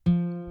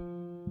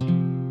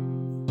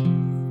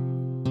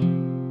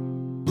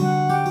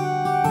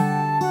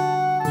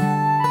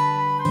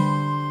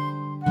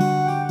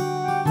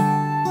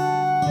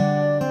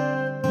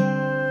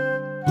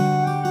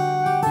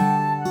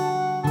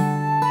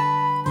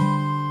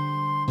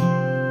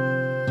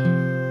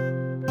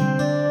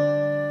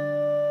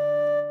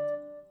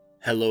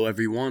Hello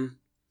everyone.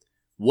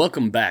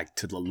 Welcome back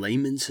to The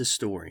Layman's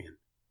Historian,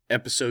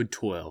 Episode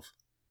 12,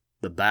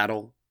 The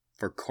Battle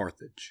for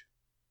Carthage.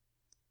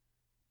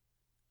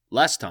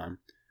 Last time,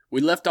 we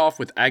left off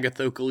with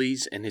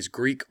Agathocles and his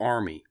Greek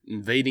army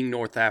invading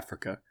North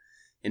Africa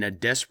in a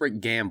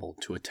desperate gamble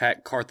to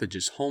attack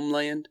Carthage's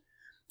homeland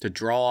to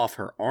draw off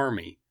her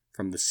army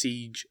from the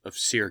siege of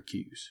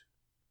Syracuse.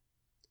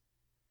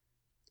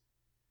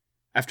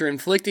 After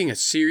inflicting a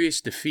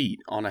serious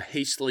defeat on a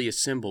hastily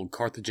assembled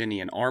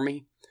Carthaginian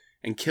army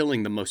and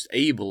killing the most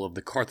able of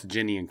the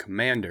Carthaginian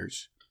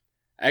commanders,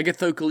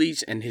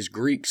 Agathocles and his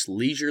Greeks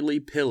leisurely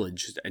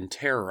pillaged and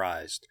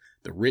terrorized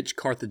the rich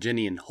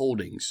Carthaginian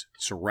holdings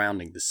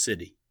surrounding the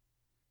city.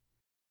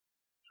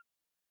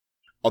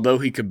 Although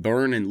he could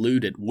burn and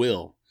loot at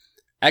will,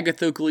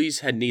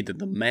 Agathocles had neither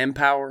the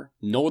manpower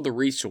nor the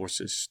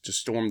resources to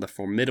storm the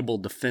formidable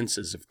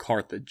defenses of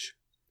Carthage,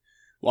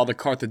 while the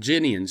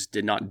Carthaginians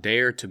did not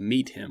dare to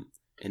meet him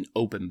in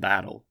open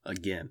battle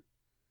again.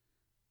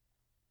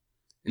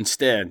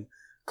 Instead,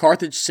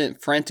 Carthage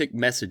sent frantic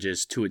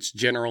messages to its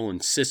general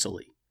in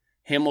Sicily,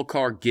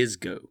 Hamilcar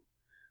Gisgo,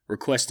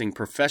 requesting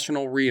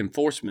professional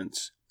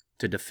reinforcements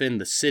to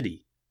defend the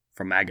city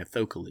from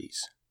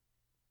Agathocles.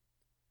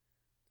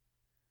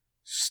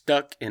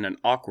 Stuck in an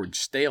awkward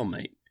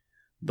stalemate,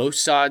 both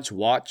sides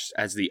watched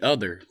as the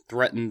other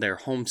threatened their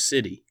home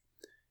city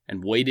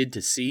and waited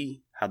to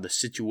see how the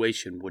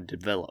situation would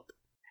develop.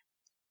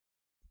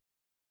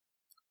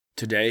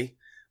 Today,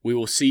 we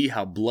will see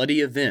how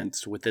bloody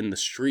events within the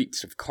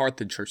streets of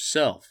Carthage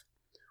herself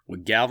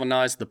would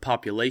galvanize the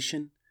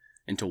population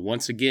into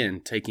once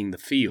again taking the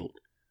field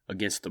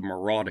against the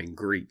marauding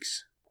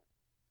Greeks.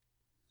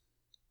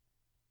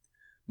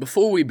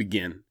 Before we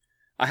begin,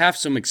 I have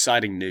some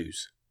exciting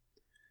news.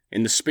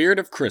 In the spirit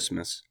of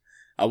Christmas,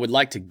 I would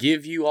like to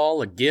give you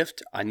all a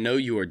gift I know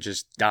you are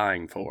just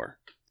dying for: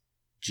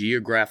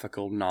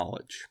 geographical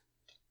knowledge.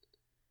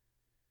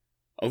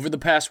 Over the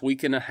past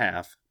week and a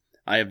half,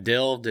 I have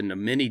delved into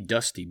many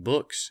dusty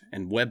books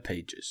and web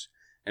pages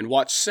and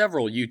watched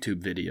several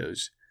YouTube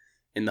videos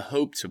in the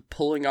hopes of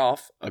pulling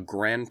off a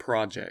grand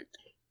project.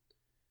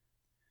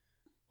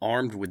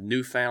 Armed with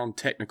newfound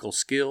technical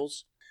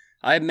skills,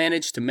 I have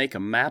managed to make a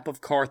map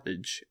of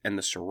Carthage and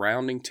the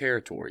surrounding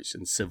territories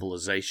and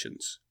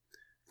civilizations,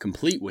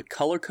 complete with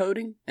color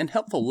coding and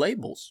helpful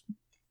labels.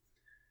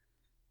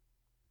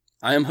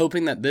 I am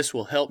hoping that this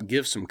will help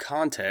give some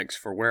context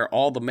for where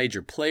all the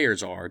major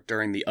players are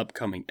during the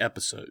upcoming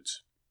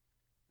episodes,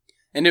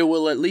 and it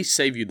will at least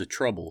save you the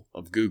trouble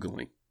of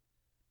Googling.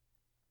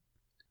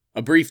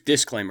 A brief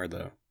disclaimer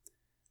though,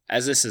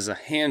 as this is a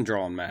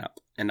hand-drawn map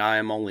and I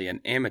am only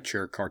an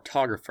amateur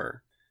cartographer,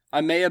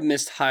 I may have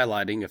missed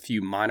highlighting a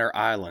few minor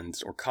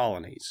islands or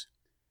colonies.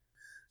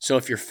 So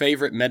if your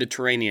favorite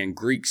Mediterranean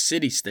Greek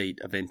city-state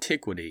of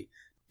antiquity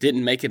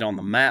didn't make it on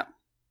the map,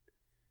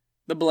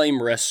 the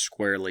blame rests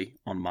squarely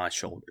on my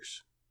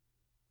shoulders.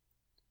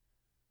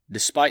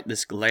 Despite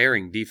this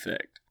glaring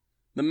defect,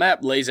 the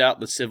map lays out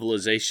the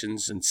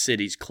civilizations and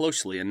cities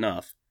closely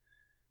enough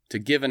to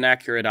give an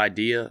accurate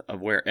idea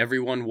of where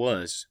everyone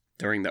was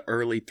during the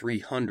early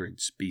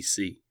 300s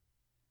BC.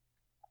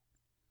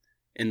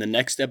 In the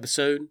next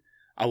episode,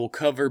 I will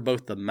cover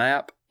both the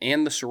map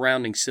and the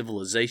surrounding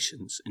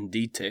civilizations in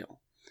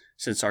detail,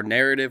 since our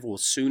narrative will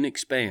soon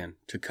expand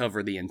to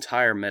cover the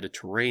entire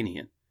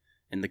Mediterranean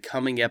in the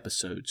coming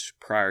episodes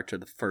prior to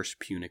the First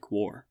Punic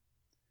War.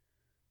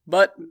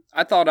 But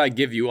I thought I'd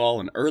give you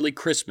all an early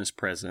Christmas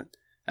present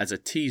as a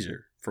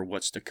teaser for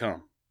what's to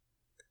come.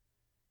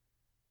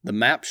 The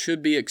map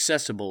should be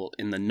accessible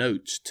in the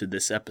notes to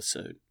this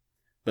episode,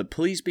 but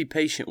please be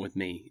patient with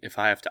me if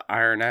I have to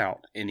iron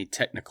out any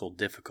technical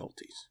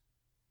difficulties.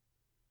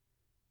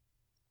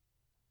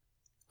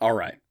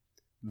 Alright,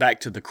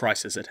 back to the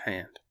crisis at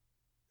hand.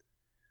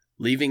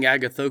 Leaving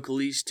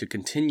Agathocles to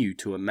continue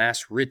to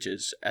amass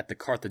riches at the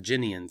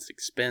Carthaginians'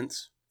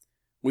 expense,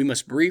 we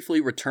must briefly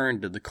return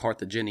to the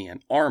Carthaginian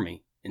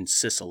army in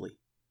Sicily.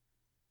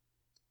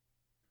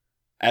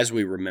 As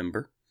we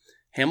remember,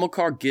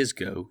 Hamilcar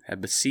Gisgo had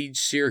besieged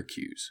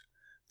Syracuse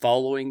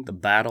following the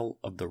Battle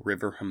of the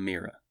River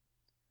Himera.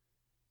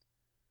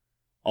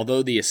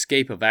 Although the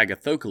escape of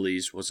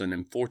Agathocles was an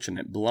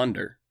unfortunate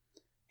blunder,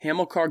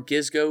 Hamilcar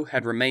Gisgo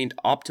had remained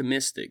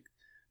optimistic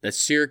that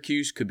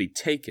Syracuse could be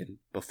taken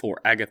before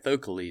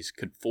Agathocles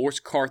could force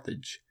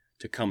Carthage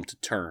to come to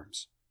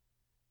terms.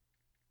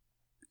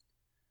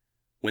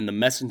 When the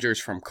messengers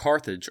from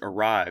Carthage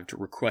arrived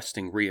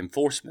requesting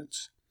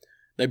reinforcements,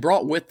 they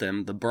brought with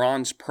them the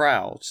bronze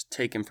prows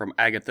taken from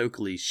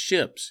Agathocles'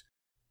 ships,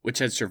 which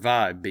had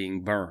survived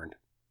being burned.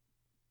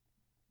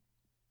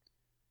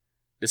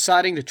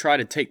 Deciding to try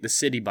to take the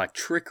city by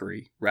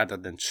trickery rather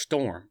than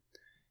storm,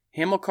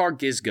 Hamilcar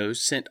Gisgo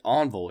sent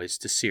envoys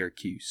to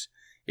Syracuse,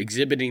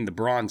 exhibiting the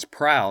bronze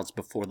prows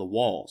before the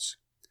walls,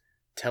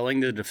 telling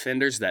the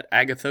defenders that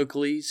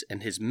Agathocles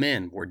and his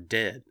men were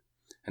dead,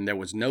 and there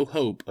was no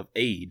hope of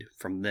aid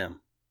from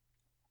them.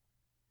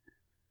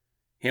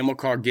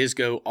 Hamilcar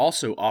Gisgo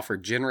also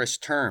offered generous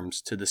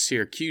terms to the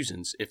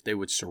Syracusans if they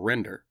would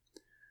surrender,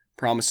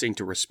 promising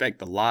to respect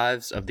the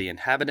lives of the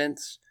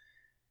inhabitants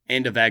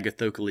and of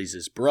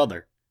Agathocles'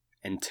 brother,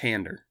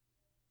 Antander.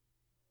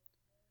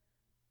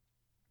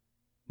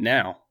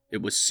 Now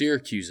it was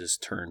Syracuse's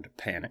turn to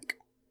panic.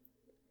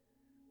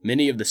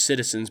 Many of the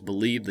citizens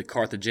believed the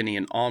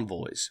Carthaginian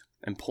envoys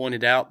and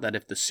pointed out that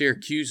if the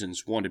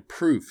Syracusans wanted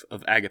proof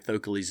of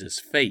Agathocles'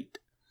 fate,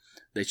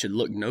 they should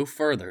look no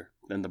further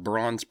than the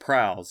bronze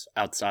prows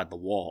outside the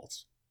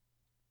walls.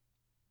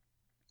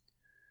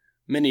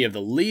 Many of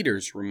the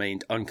leaders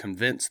remained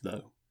unconvinced,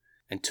 though,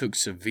 and took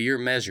severe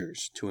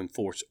measures to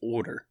enforce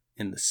order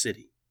in the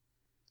city.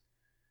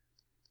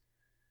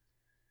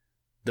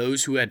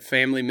 Those who had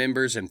family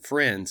members and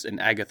friends in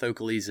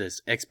Agathocles'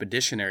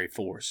 expeditionary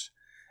force,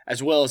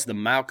 as well as the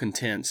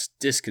malcontents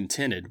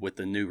discontented with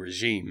the new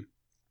regime,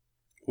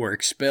 were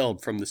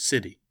expelled from the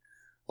city,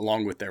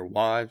 along with their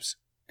wives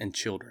and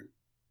children.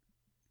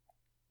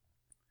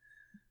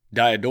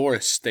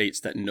 Diodorus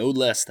states that no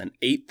less than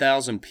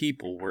 8,000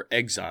 people were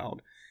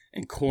exiled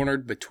and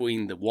cornered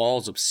between the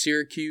walls of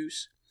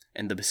Syracuse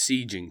and the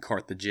besieging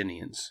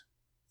Carthaginians.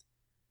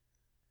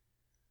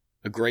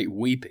 A great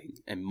weeping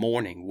and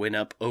mourning went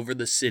up over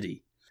the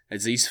city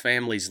as these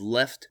families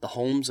left the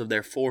homes of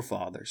their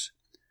forefathers,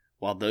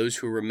 while those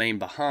who remained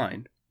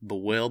behind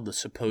bewailed the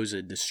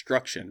supposed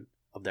destruction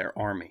of their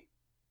army.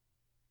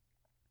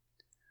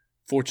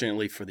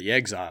 Fortunately for the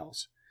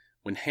exiles,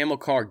 when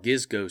Hamilcar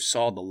Gisgo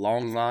saw the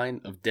long line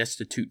of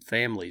destitute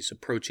families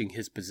approaching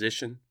his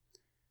position,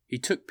 he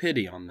took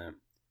pity on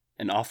them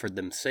and offered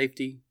them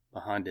safety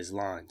behind his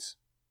lines.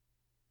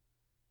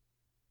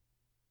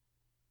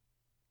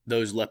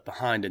 Those left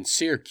behind in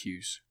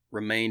Syracuse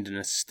remained in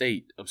a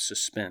state of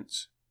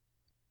suspense.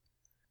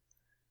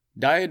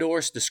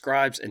 Diodorus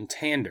describes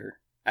Antander,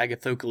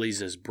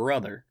 Agathocles'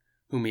 brother,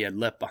 whom he had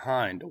left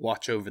behind to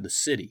watch over the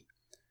city,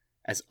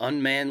 as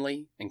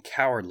unmanly and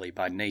cowardly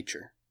by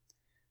nature,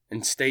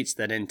 and states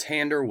that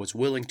Antander was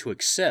willing to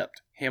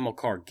accept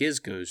Hamilcar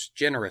Gisgo's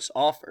generous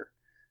offer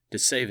to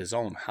save his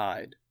own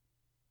hide.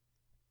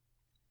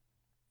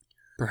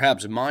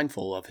 Perhaps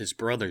mindful of his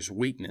brother's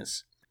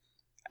weakness,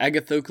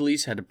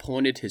 Agathocles had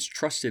appointed his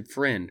trusted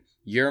friend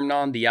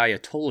Eurymnon the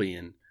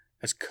Aetolian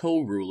as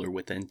co-ruler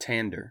with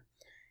Antander,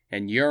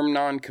 and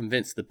Eurymnon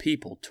convinced the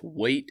people to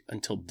wait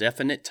until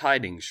definite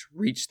tidings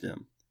reached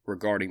them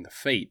regarding the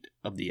fate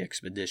of the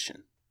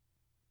expedition.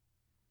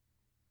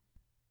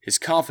 His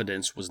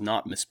confidence was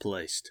not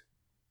misplaced.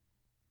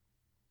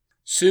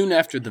 Soon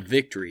after the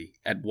victory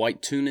at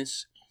White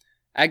Tunis,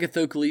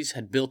 Agathocles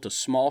had built a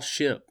small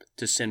ship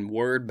to send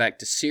word back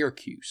to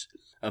Syracuse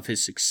of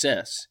his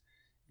success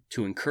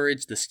to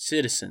encourage the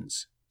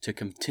citizens to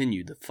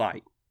continue the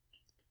fight.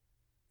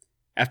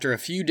 After a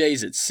few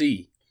days at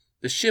sea,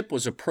 the ship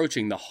was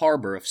approaching the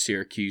harbor of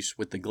Syracuse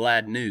with the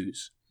glad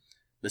news,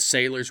 the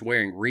sailors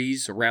wearing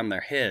wreaths around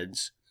their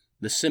heads,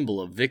 the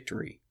symbol of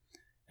victory,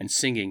 and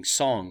singing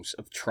songs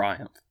of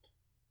triumph.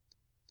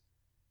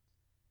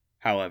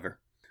 However,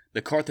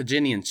 the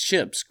Carthaginian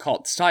ships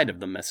caught sight of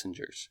the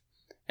messengers,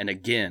 and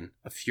again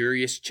a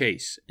furious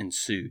chase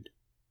ensued.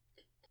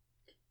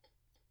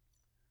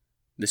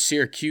 The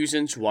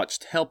Syracusans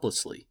watched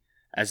helplessly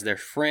as their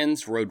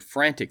friends rowed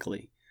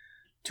frantically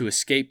to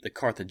escape the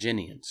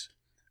Carthaginians,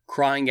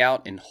 crying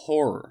out in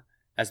horror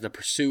as the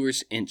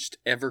pursuers inched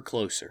ever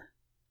closer.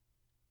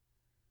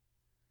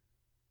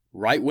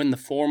 Right when the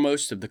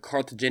foremost of the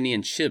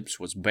Carthaginian ships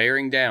was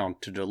bearing down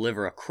to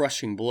deliver a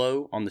crushing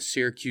blow on the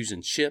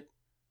Syracusan ship,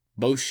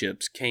 both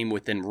ships came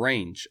within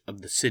range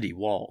of the city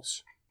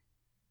walls.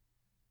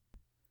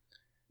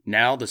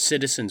 Now the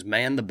citizens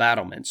manned the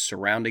battlements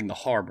surrounding the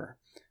harbor,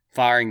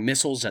 firing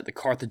missiles at the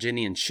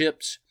Carthaginian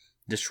ships,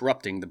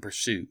 disrupting the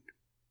pursuit.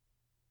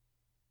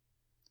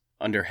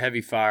 Under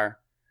heavy fire,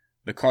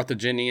 the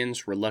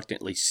Carthaginians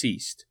reluctantly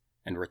ceased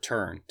and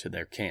returned to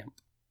their camp.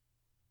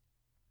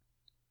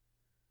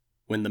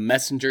 When the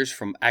messengers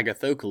from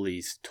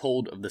Agathocles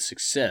told of the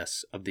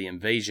success of the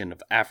invasion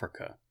of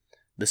Africa,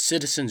 the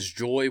citizens'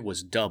 joy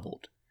was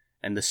doubled,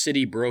 and the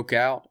city broke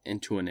out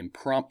into an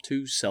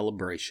impromptu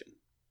celebration.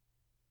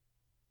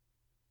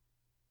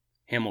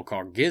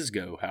 Hamilcar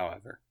Gisgo,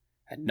 however,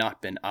 had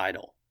not been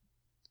idle.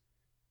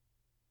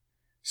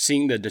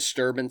 Seeing the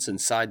disturbance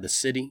inside the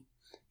city,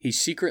 he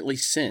secretly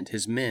sent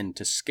his men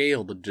to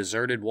scale the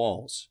deserted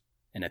walls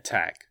and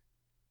attack.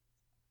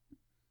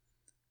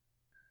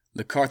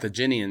 The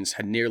Carthaginians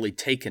had nearly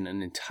taken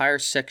an entire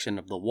section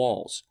of the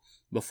walls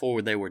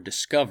before they were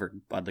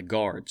discovered by the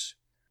guards,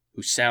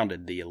 who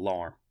sounded the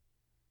alarm.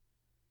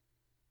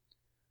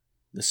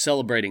 The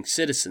celebrating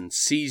citizens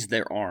seized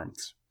their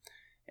arms,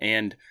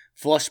 and,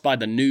 flushed by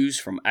the news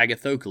from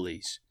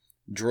Agathocles,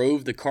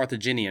 drove the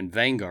Carthaginian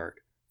vanguard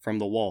from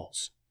the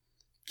walls,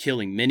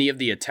 killing many of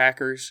the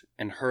attackers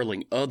and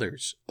hurling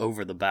others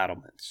over the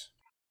battlements.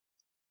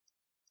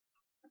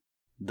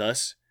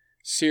 Thus,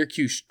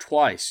 Syracuse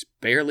twice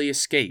barely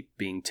escaped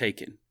being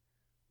taken,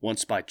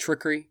 once by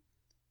trickery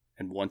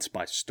and once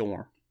by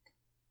storm.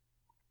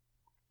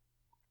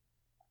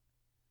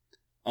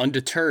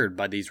 Undeterred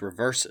by these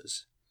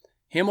reverses,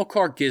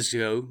 Hamilcar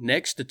Gisgo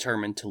next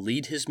determined to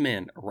lead his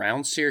men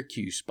around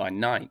Syracuse by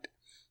night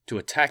to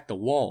attack the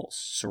walls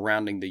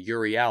surrounding the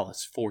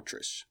Euryalus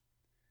fortress.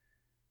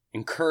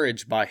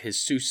 Encouraged by his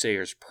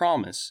soothsayer's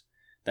promise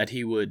that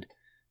he would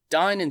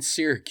dine in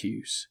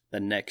Syracuse the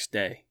next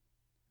day.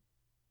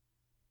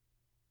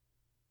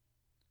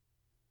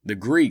 The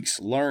Greeks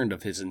learned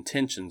of his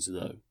intentions,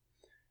 though,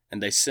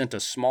 and they sent a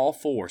small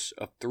force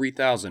of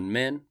 3,000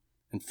 men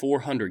and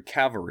 400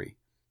 cavalry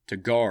to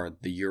guard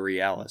the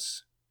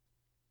Euryalus.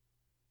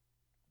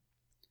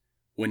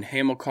 When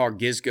Hamilcar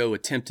Gisgo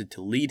attempted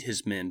to lead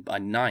his men by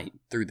night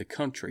through the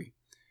country,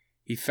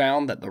 he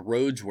found that the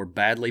roads were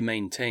badly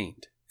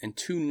maintained and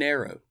too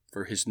narrow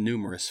for his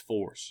numerous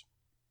force.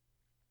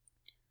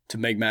 To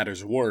make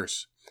matters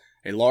worse,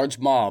 a large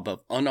mob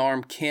of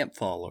unarmed camp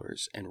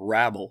followers and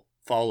rabble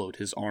followed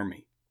his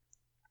army,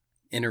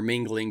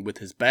 intermingling with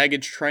his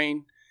baggage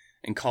train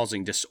and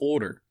causing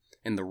disorder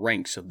in the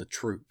ranks of the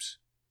troops.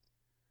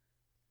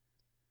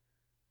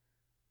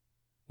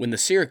 When the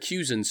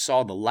Syracusans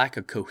saw the lack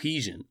of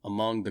cohesion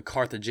among the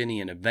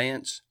Carthaginian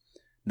advance,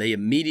 they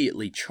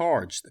immediately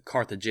charged the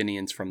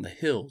Carthaginians from the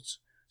hills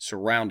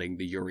surrounding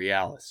the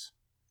Euryalus.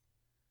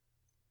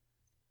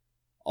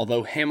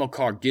 Although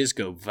Hamilcar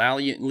Gisgo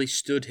valiantly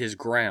stood his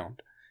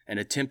ground and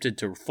attempted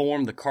to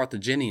form the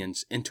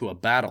Carthaginians into a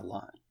battle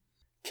line,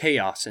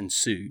 chaos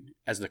ensued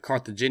as the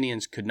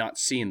Carthaginians could not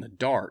see in the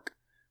dark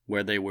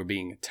where they were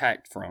being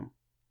attacked from.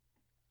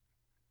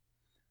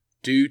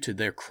 Due to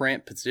their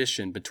cramped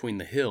position between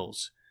the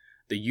hills,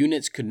 the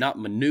units could not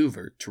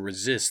maneuver to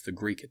resist the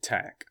Greek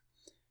attack.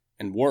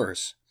 And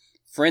worse,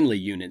 friendly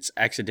units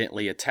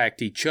accidentally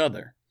attacked each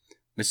other,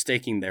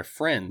 mistaking their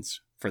friends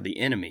for the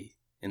enemy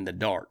in the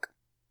dark.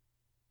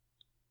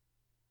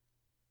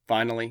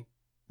 Finally,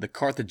 the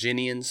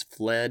Carthaginians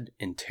fled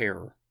in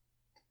terror.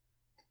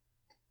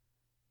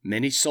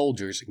 Many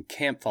soldiers and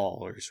camp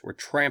followers were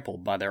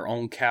trampled by their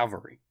own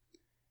cavalry,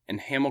 and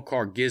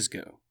Hamilcar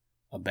Gisgo,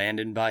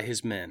 abandoned by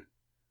his men,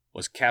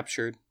 was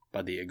captured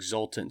by the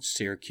exultant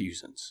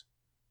Syracusans.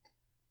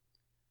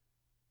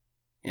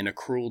 In a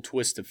cruel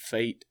twist of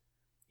fate,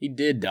 he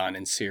did dine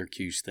in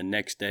Syracuse the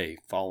next day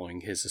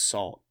following his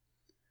assault,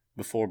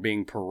 before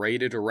being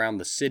paraded around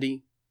the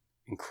city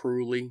and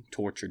cruelly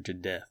tortured to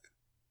death.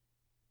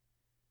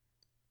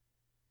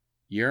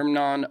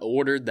 Eurymnon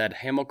ordered that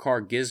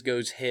Hamilcar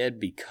Gisgo's head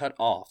be cut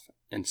off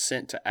and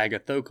sent to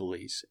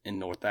Agathocles in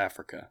North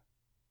Africa.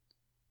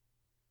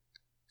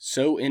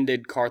 So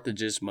ended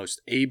Carthage's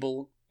most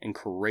able and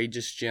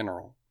courageous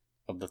general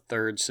of the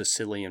Third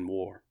Sicilian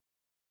War.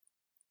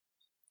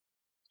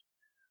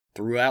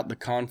 Throughout the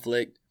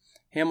conflict,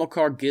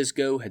 Hamilcar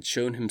Gisgo had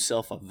shown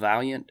himself a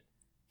valiant,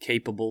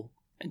 capable,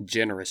 and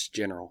generous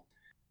general,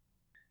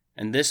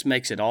 and this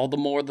makes it all the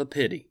more the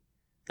pity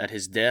that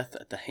his death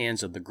at the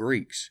hands of the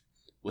Greeks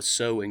was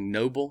so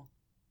ignoble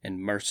and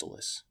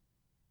merciless.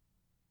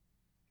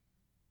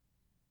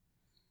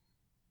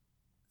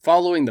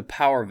 Following the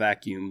power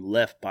vacuum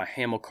left by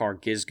Hamilcar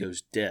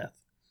Gisgo's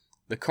death,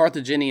 the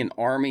Carthaginian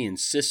army in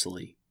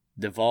Sicily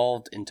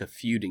devolved into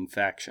feuding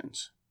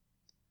factions.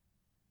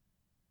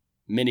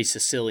 Many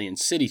Sicilian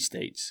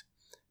city-states,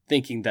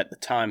 thinking that the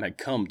time had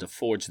come to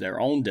forge their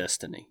own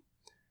destiny,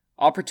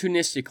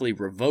 opportunistically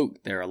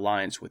revoked their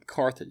alliance with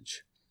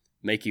Carthage,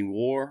 making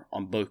war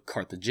on both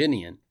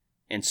Carthaginian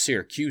and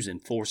Syracusan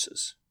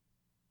forces.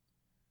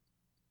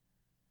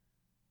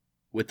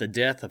 With the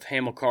death of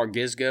Hamilcar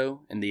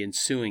Gisgo and the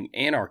ensuing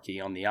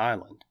anarchy on the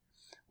island,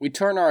 we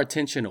turn our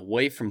attention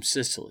away from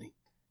Sicily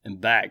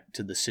and back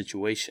to the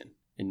situation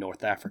in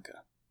North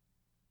Africa.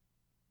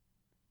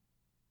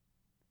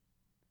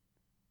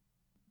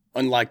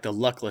 Unlike the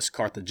luckless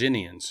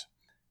Carthaginians,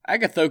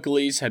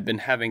 Agathocles had been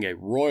having a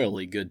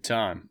royally good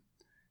time,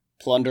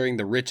 plundering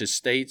the rich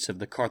estates of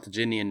the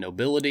Carthaginian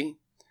nobility,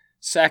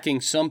 sacking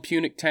some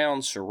Punic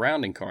towns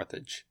surrounding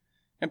Carthage,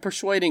 and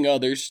persuading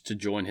others to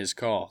join his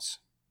cause.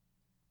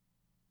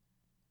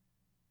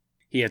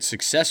 He had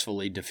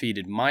successfully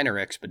defeated minor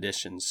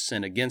expeditions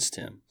sent against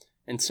him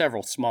in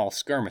several small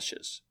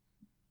skirmishes,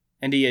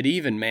 and he had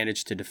even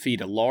managed to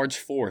defeat a large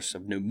force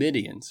of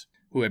Numidians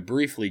who had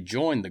briefly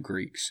joined the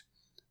Greeks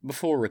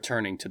before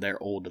returning to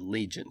their old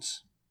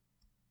allegiance.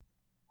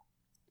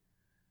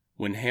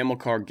 When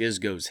Hamilcar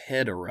Gisgo's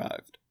head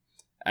arrived,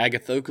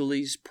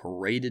 Agathocles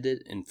paraded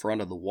it in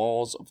front of the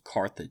walls of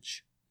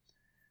Carthage,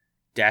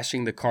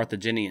 dashing the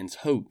Carthaginians'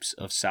 hopes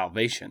of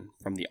salvation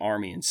from the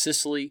army in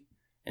Sicily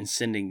and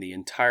sending the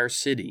entire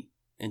city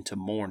into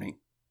mourning.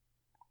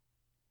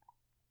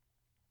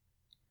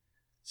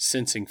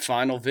 Sensing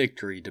final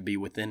victory to be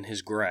within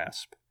his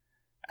grasp,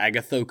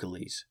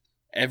 Agathocles,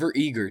 ever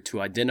eager to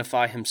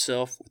identify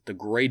himself with the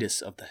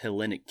greatest of the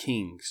Hellenic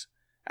kings,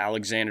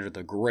 Alexander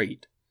the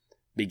Great,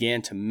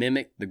 began to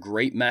mimic the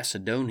great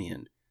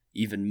Macedonian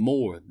even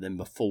more than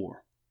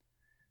before,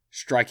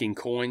 striking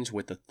coins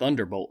with the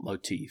thunderbolt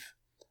motif,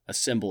 a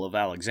symbol of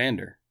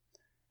Alexander,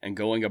 and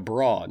going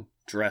abroad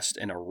dressed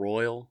in a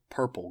royal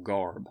purple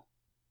garb.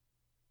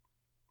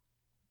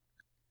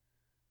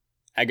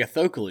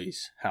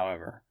 Agathocles,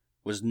 however,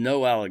 was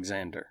no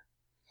Alexander,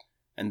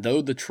 and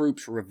though the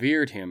troops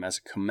revered him as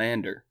a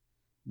commander,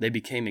 they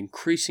became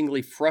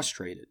increasingly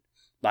frustrated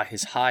by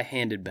his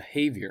high-handed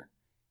behavior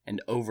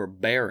and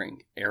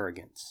overbearing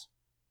arrogance.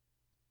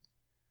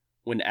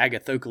 When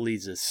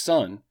Agathocles'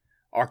 son,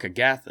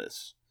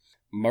 Archagathus,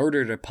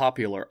 murdered a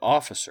popular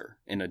officer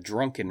in a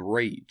drunken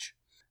rage,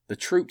 the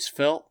troops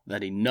felt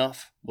that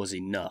enough was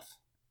enough.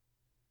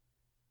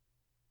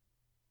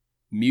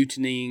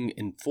 Mutinying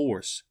in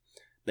force,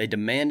 they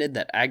demanded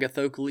that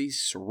Agathocles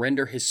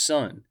surrender his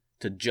son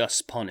to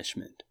just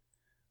punishment,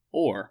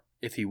 or,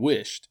 if he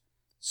wished,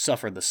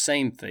 suffer the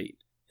same fate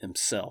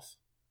himself.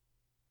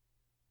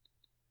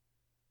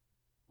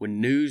 When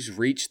news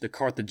reached the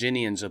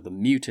Carthaginians of the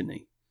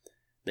mutiny,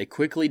 they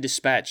quickly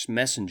dispatched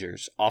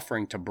messengers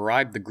offering to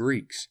bribe the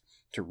Greeks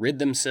to rid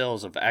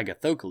themselves of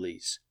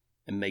Agathocles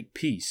and make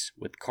peace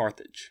with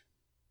Carthage.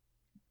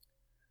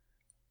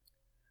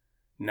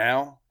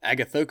 Now,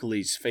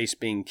 Agathocles faced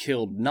being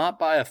killed not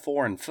by a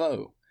foreign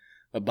foe,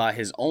 but by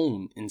his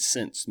own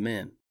incensed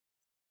men.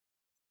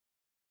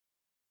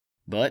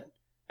 But,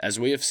 as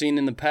we have seen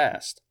in the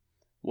past,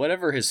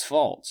 whatever his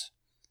faults,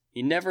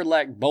 he never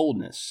lacked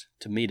boldness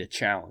to meet a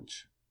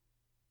challenge.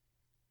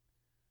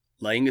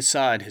 Laying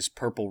aside his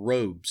purple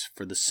robes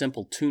for the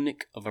simple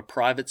tunic of a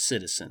private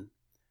citizen,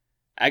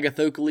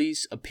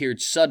 Agathocles appeared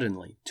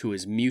suddenly to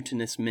his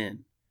mutinous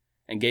men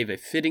and gave a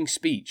fitting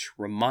speech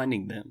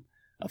reminding them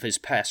of his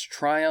past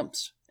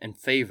triumphs and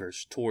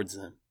favors towards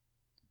them.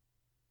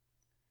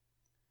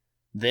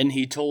 Then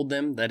he told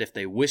them that if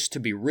they wished to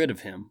be rid of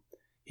him,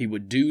 he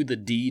would do the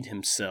deed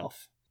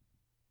himself.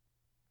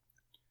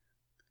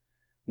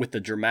 With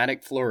the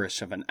dramatic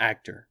flourish of an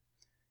actor,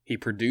 he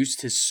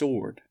produced his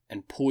sword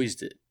and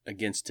poised it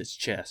against his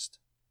chest.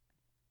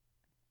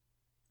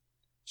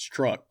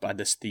 Struck by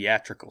this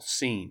theatrical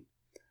scene,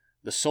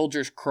 the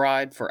soldiers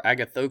cried for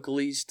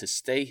Agathocles to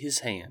stay his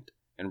hand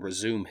and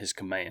resume his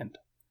command,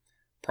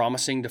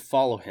 promising to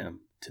follow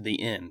him to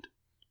the end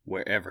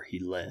wherever he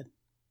led.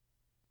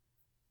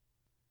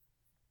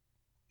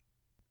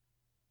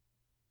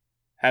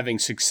 Having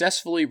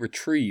successfully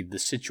retrieved the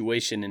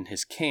situation in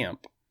his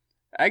camp,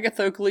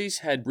 Agathocles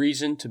had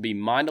reason to be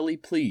mightily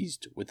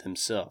pleased with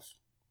himself.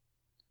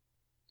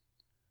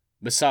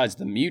 Besides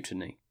the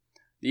mutiny,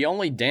 the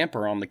only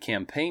damper on the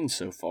campaign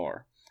so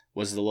far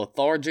was the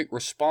lethargic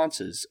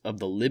responses of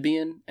the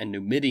Libyan and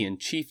Numidian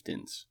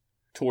chieftains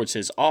towards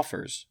his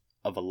offers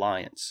of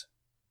alliance.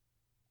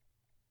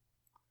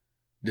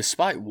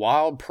 Despite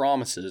wild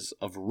promises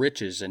of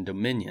riches and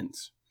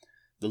dominions,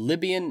 the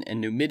Libyan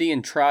and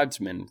Numidian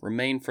tribesmen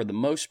remained for the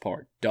most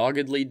part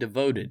doggedly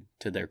devoted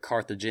to their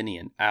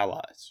Carthaginian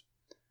allies,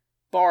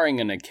 barring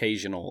an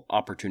occasional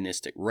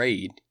opportunistic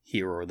raid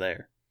here or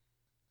there.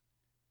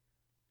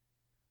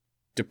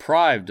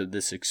 Deprived of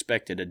this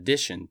expected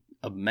addition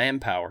of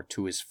manpower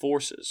to his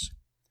forces,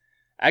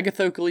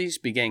 Agathocles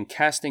began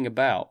casting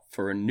about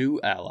for a new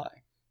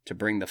ally to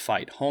bring the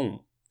fight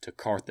home to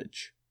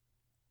Carthage.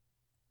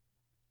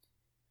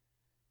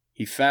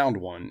 He found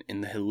one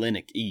in the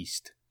Hellenic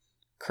East,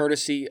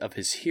 courtesy of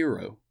his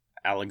hero,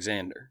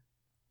 Alexander.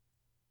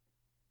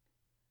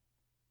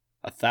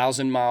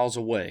 1,000 miles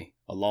away,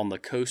 along the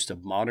coast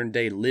of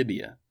modern-day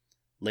Libya,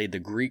 lay the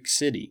Greek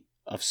city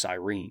of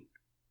Cyrene.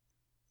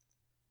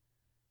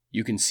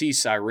 You can see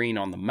Cyrene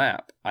on the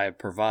map I have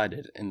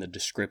provided in the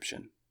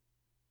description.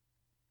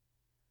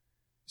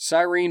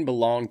 Cyrene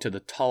belonged to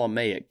the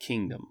Ptolemaic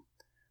kingdom,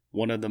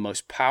 one of the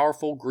most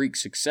powerful Greek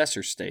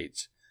successor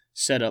states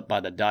set up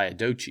by the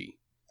Diadochi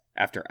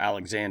after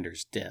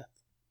Alexander's death.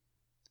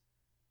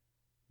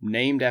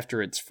 Named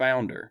after its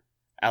founder,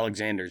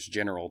 Alexander's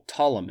general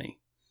Ptolemy,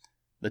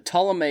 the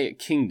Ptolemaic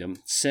kingdom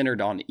centered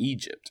on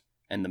Egypt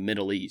and the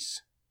Middle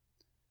East.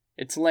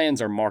 Its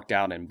lands are marked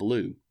out in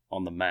blue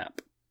on the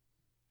map.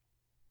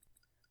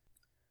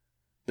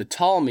 The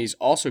Ptolemies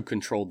also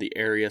controlled the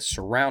area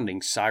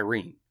surrounding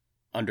Cyrene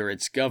under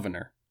its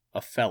governor,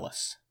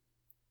 Ophelus.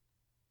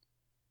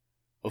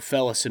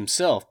 Ophelus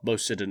himself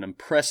boasted an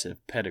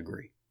impressive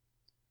pedigree.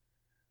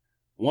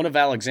 One of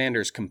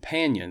Alexander's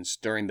companions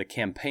during the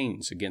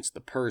campaigns against the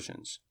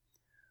Persians,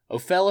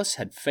 Ophelus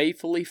had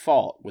faithfully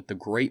fought with the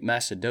great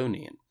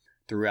Macedonian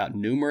throughout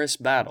numerous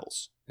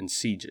battles and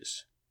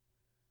sieges.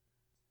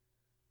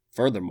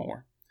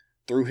 Furthermore,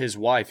 through his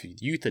wife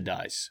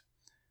Euthydice,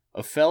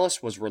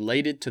 Ophelus was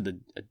related to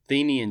the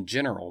Athenian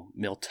general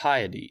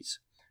Miltiades,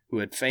 who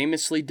had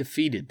famously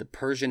defeated the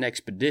Persian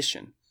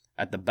expedition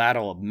at the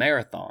Battle of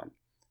Marathon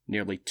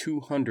nearly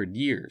 200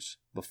 years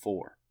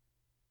before.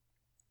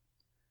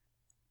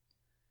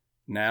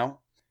 Now,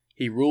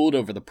 he ruled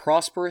over the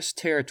prosperous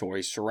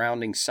territory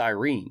surrounding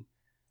Cyrene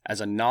as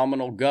a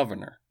nominal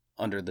governor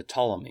under the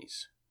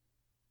Ptolemies.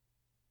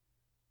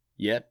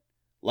 Yet,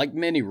 like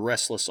many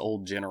restless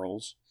old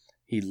generals,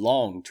 he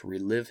longed to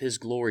relive his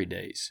glory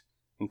days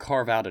and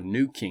carve out a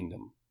new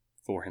kingdom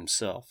for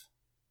himself.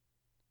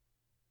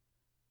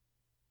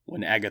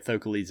 When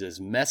Agathocles'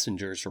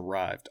 messengers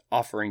arrived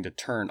offering to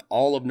turn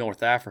all of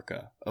North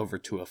Africa over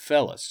to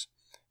Ophelus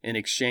in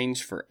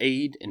exchange for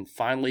aid in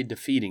finally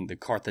defeating the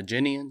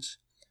Carthaginians,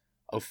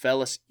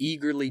 Ophelus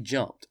eagerly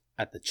jumped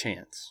at the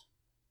chance.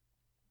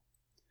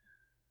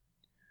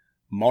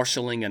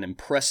 Marshalling an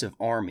impressive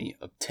army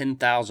of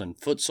 10,000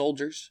 foot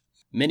soldiers,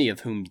 many of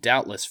whom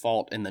doubtless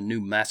fought in the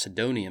new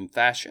Macedonian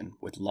fashion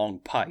with long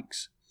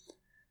pikes,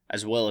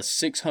 as well as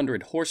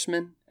 600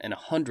 horsemen and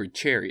 100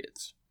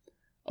 chariots,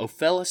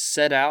 Ophelus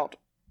set out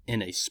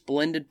in a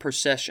splendid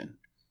procession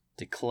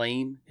to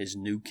claim his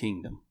new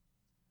kingdom.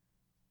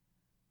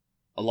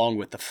 Along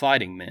with the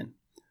fighting men,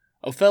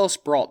 Ophelus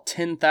brought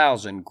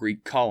 10,000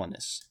 Greek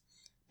colonists,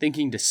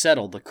 thinking to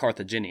settle the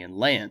Carthaginian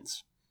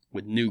lands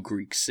with new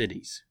Greek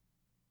cities.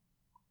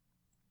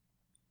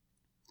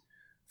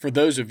 For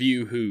those of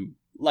you who,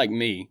 like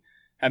me,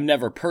 have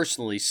never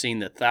personally seen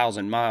the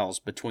 1,000 miles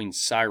between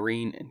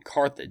Cyrene and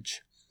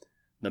Carthage,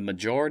 the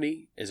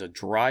majority is a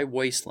dry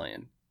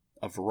wasteland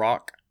of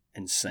rock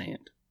and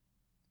sand.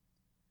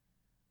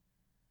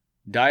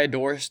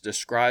 Diodorus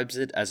describes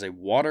it as a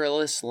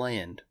waterless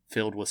land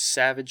filled with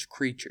savage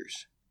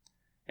creatures,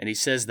 and he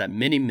says that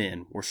many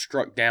men were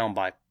struck down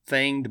by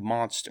fanged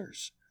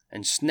monsters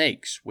and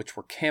snakes which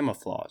were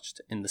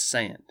camouflaged in the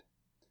sand,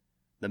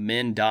 the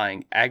men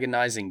dying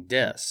agonizing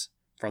deaths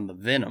from the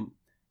venom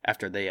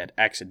after they had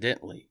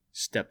accidentally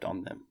stepped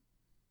on them.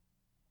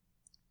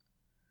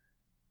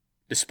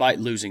 Despite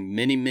losing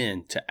many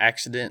men to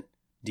accident,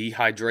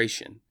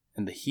 dehydration,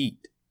 and the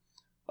heat,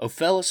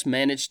 Ophelus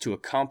managed to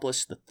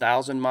accomplish the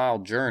 1,000-mile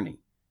journey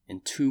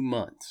in 2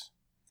 months.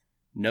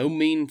 No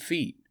mean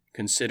feat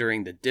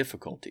considering the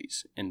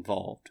difficulties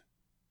involved.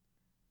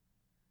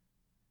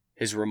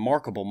 His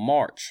remarkable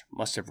march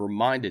must have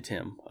reminded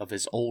him of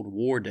his old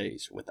war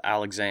days with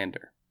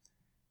Alexander,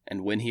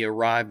 and when he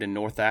arrived in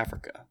North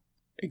Africa,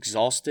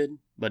 exhausted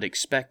but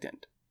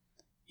expectant,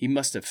 he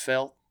must have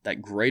felt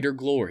that greater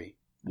glory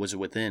was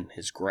within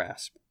his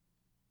grasp.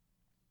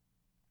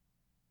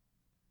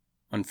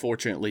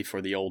 Unfortunately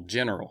for the old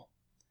general,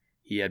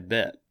 he had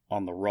bet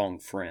on the wrong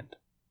friend.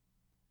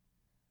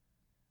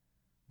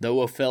 Though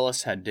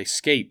Ophelus had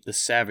escaped the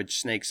savage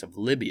snakes of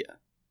Libya,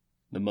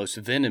 the most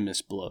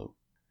venomous blow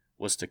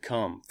was to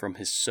come from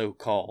his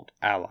so-called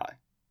ally.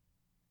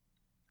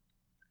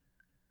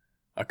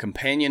 A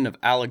companion of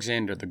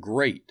Alexander the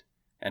Great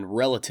and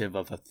relative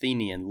of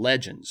Athenian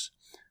legends,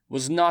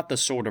 was not the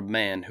sort of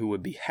man who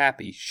would be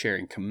happy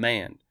sharing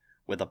command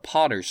with a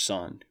potter's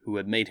son who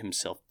had made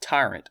himself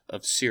tyrant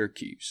of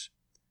Syracuse,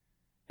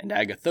 and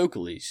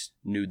Agathocles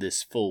knew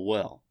this full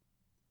well.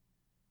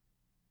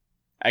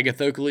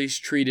 Agathocles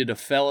treated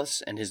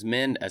Ophelus and his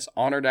men as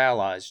honored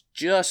allies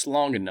just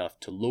long enough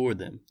to lure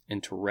them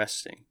into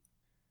resting,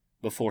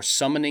 before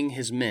summoning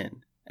his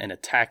men and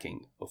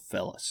attacking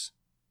Ophelus.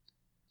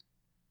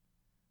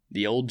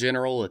 The old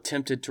general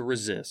attempted to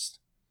resist,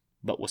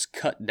 but was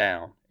cut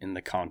down in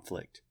the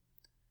conflict,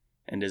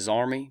 and his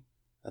army,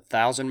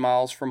 1,000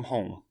 miles from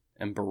home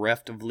and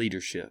bereft of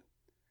leadership,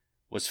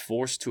 was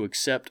forced to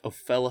accept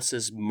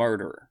Ophelus's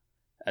murderer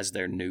as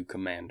their new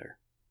commander.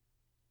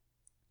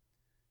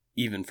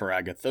 Even for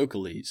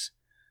Agathocles,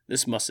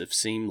 this must have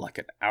seemed like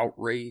an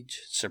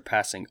outrage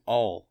surpassing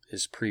all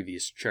his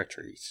previous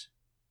treacheries.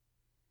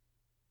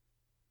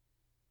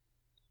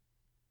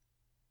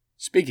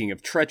 Speaking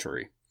of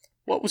treachery,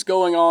 what was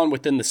going on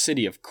within the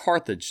city of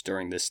Carthage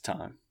during this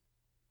time?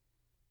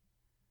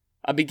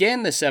 I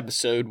began this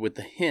episode with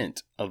the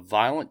hint of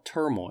violent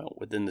turmoil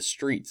within the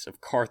streets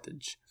of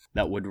Carthage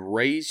that would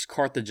raise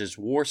Carthage's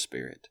war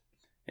spirit,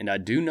 and I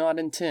do not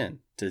intend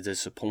to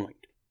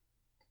disappoint.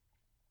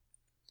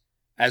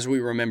 As we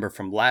remember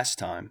from last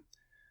time,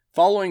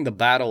 following the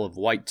Battle of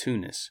White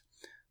Tunis,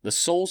 the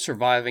sole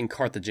surviving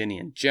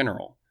Carthaginian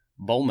general,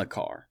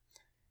 Bomilcar,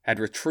 had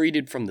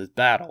retreated from the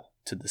battle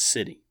to the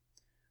city,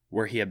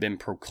 where he had been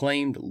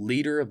proclaimed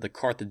leader of the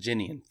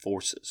Carthaginian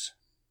forces.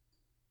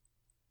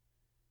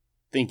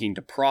 Thinking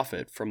to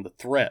profit from the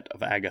threat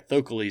of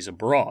Agathocles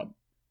abroad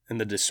and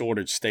the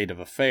disordered state of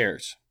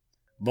affairs,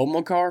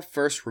 Bomilcar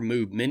first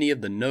removed many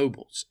of the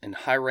nobles and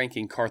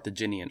high-ranking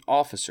Carthaginian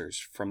officers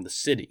from the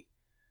city,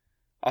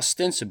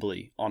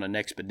 ostensibly on an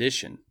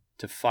expedition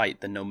to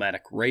fight the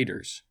nomadic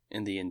raiders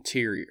in the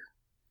interior.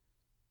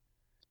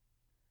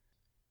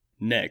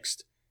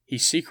 Next, he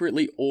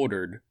secretly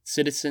ordered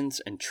citizens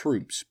and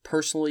troops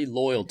personally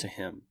loyal to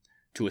him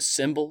to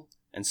assemble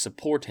and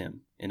support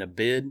him in a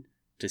bid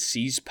to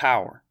seize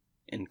power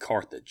in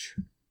Carthage.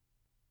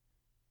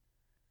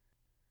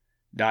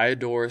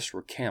 Diodorus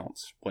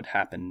recounts what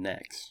happened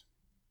next.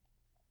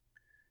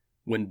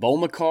 When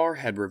Bomilcar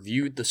had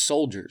reviewed the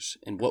soldiers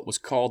in what was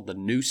called the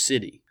New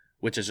City,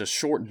 which is a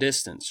short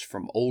distance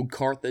from Old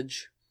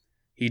Carthage,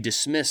 he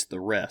dismissed the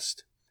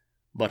rest,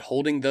 but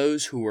holding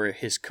those who were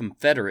his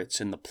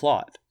confederates in the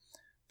plot,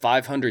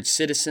 500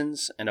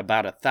 citizens and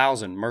about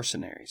 1,000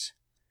 mercenaries,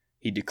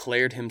 he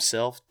declared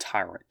himself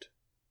tyrant.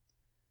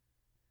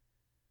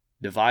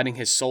 Dividing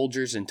his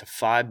soldiers into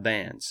 5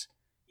 bands,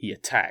 he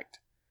attacked,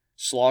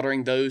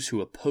 slaughtering those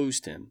who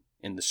opposed him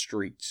in the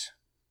streets.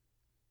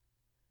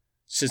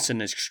 Since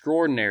an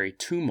extraordinary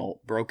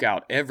tumult broke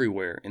out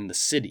everywhere in the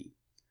city,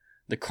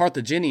 the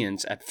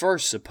Carthaginians at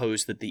first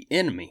supposed that the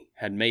enemy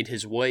had made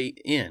his way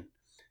in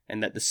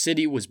and that the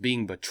city was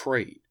being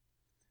betrayed.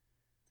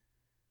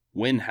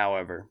 When,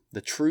 however,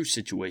 the true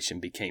situation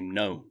became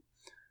known,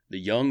 the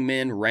young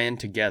men ran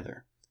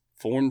together,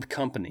 formed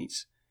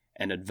companies,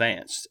 and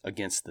advanced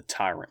against the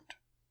tyrant.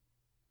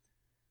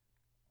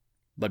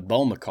 But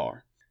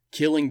Bomilcar,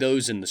 killing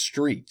those in the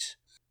streets,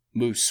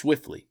 moved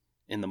swiftly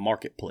in the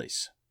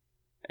marketplace,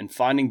 and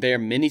finding there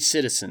many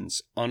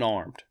citizens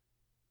unarmed,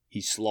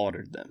 he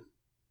slaughtered them.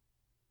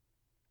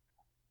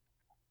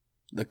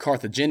 The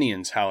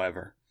Carthaginians,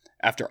 however,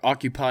 after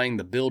occupying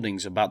the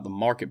buildings about the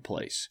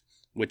marketplace,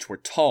 which were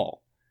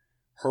tall,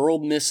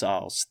 hurled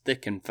missiles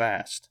thick and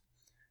fast,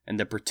 and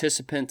the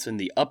participants in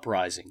the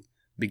uprising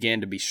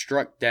began to be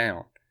struck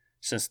down,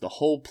 since the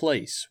whole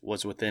place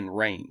was within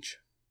range.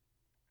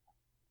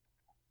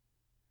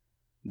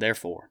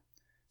 Therefore,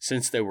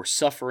 since they were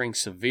suffering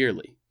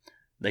severely,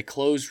 they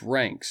closed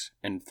ranks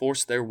and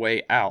forced their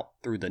way out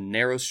through the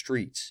narrow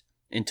streets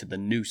into the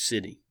new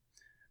city,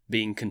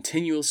 being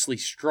continuously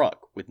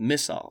struck with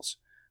missiles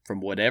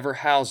from whatever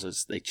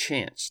houses they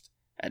chanced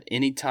at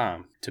any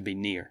time to be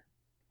near.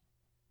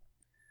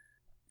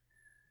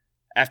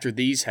 After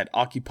these had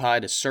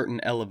occupied a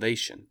certain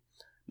elevation,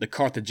 the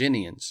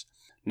Carthaginians,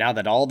 now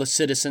that all the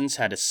citizens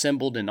had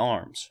assembled in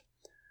arms,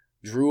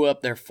 drew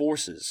up their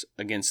forces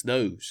against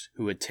those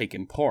who had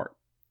taken part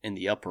in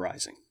the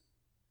uprising.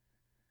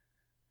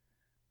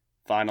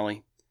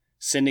 Finally,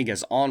 sending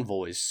as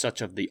envoys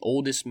such of the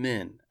oldest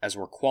men as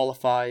were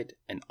qualified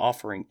and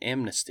offering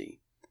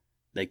amnesty,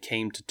 they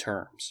came to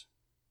terms.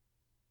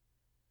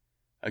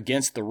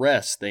 Against the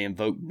rest they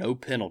invoked no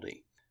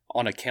penalty,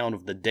 on account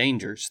of the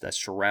dangers that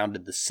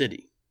surrounded the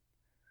city,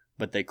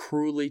 but they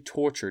cruelly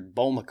tortured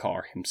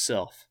Bomilcar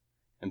himself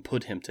and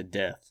put him to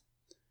death,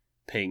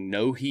 paying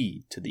no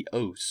heed to the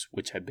oaths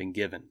which had been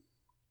given.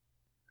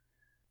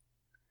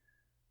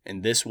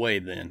 In this way,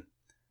 then,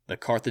 the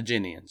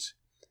Carthaginians,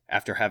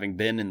 after having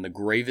been in the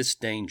gravest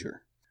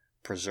danger,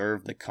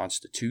 preserved the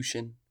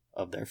constitution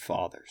of their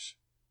fathers.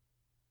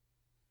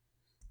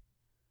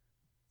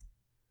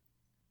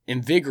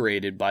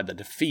 Invigorated by the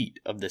defeat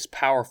of this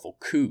powerful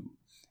coup,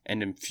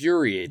 and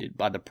infuriated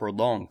by the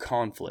prolonged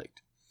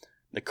conflict,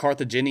 the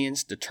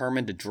Carthaginians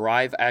determined to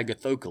drive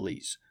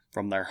Agathocles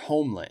from their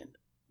homeland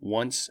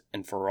once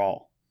and for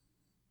all.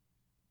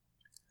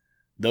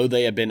 Though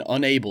they had been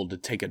unable to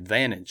take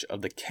advantage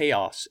of the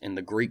chaos in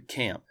the Greek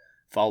camp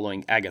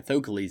following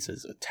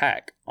Agathocles'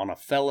 attack on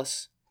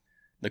Auphilus,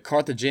 the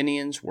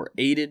Carthaginians were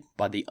aided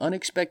by the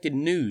unexpected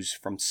news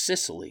from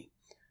Sicily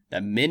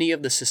that many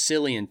of the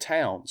Sicilian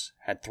towns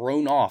had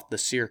thrown off the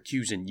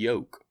Syracusan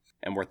yoke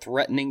and were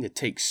threatening to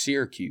take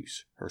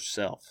Syracuse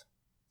herself.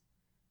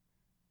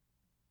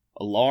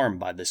 Alarmed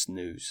by this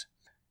news,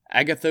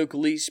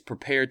 Agathocles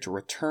prepared to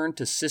return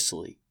to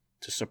Sicily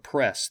to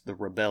suppress the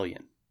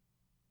rebellion.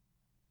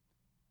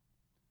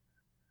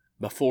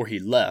 Before he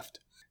left,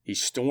 he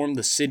stormed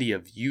the city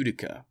of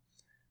Utica,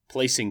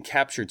 placing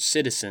captured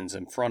citizens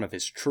in front of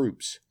his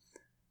troops,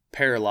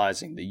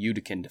 paralyzing the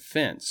Utican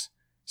defense,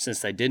 since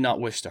they did not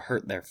wish to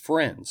hurt their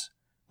friends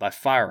by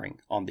firing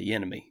on the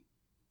enemy.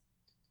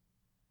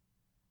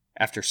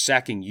 After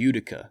sacking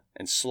Utica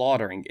and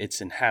slaughtering its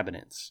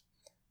inhabitants,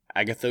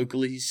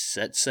 Agathocles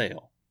set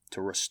sail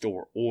to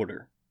restore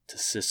order to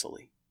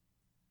Sicily.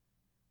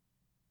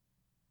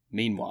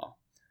 Meanwhile,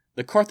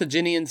 the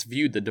Carthaginians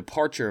viewed the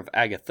departure of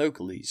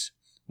Agathocles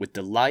with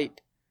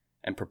delight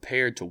and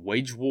prepared to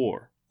wage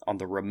war on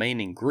the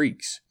remaining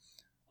Greeks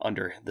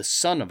under the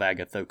son of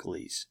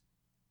Agathocles,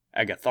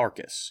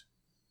 Agatharchus.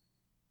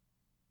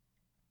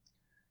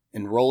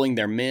 Enrolling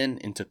their men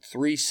into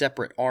 3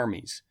 separate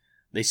armies,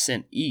 they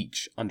sent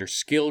each under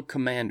skilled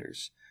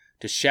commanders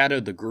to shadow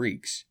the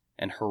Greeks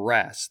and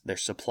harass their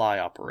supply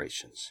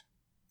operations.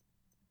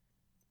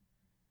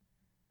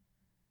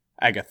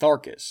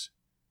 Agatharchus,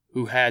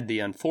 who had the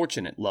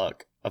unfortunate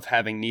luck of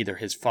having neither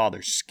his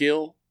father's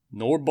skill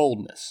nor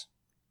boldness,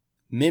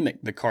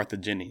 mimicked the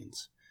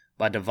Carthaginians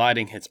by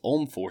dividing his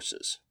own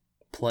forces,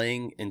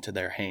 playing into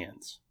their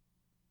hands.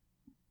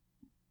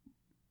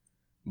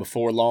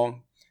 Before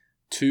long,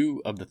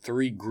 2 of the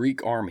 3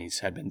 Greek armies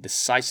had been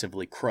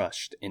decisively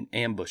crushed in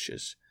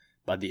ambushes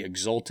by the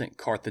exultant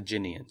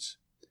Carthaginians,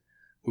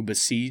 who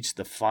besieged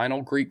the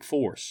final Greek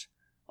force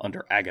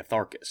under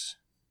Agatharchus.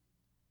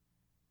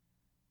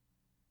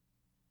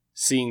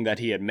 Seeing that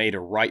he had made a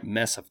right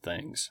mess of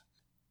things,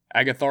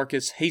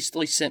 Agatharchus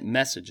hastily sent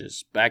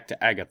messages back to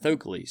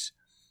Agathocles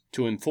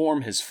to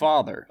inform his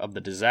father of the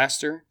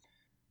disaster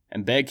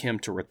and beg him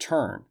to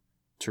return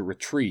to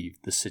retrieve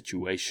the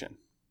situation.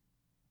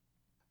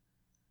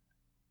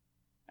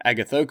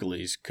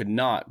 Agathocles could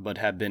not but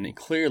have been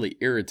clearly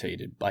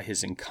irritated by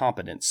his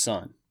incompetent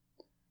son,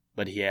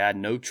 but he had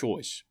no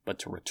choice but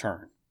to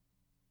return.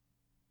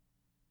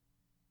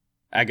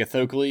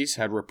 Agathocles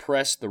had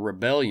repressed the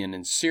rebellion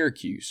in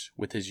Syracuse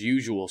with his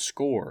usual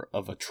score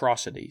of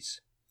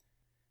atrocities,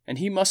 and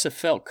he must have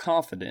felt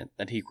confident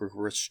that he could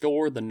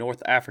restore the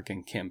North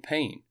African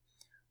campaign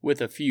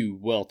with a few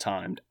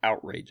well-timed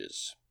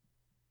outrages.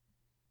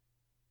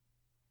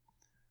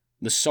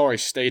 The sorry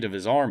state of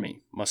his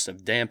army must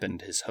have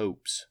dampened his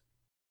hopes.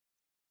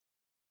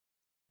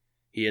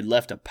 he had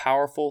left a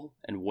powerful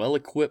and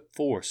well-equipped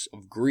force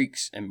of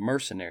Greeks and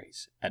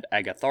mercenaries at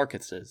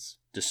Agatharchus'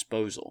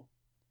 disposal.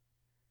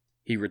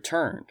 He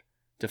returned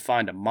to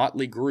find a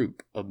motley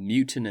group of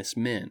mutinous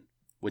men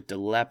with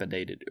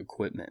dilapidated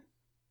equipment.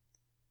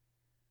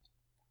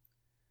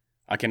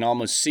 I can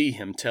almost see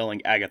him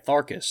telling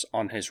Agatharchus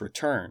on his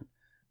return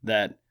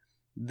that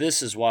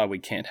this is why we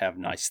can't have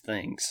nice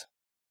things.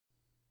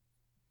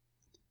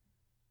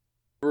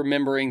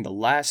 Remembering the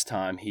last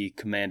time he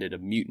commanded a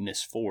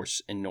mutinous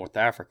force in North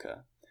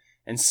Africa,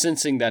 and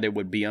sensing that it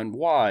would be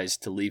unwise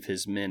to leave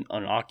his men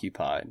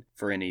unoccupied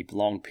for any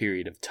long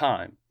period of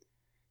time,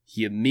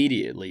 he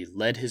immediately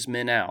led his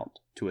men out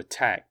to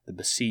attack the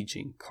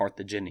besieging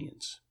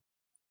Carthaginians.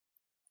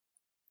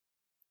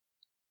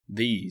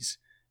 These,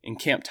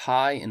 encamped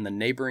high in the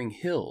neighboring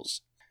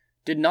hills,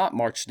 did not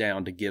march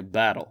down to give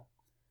battle,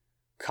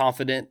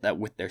 confident that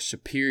with their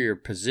superior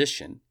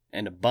position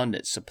and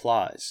abundant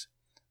supplies,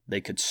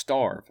 they could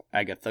starve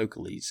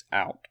Agathocles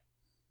out.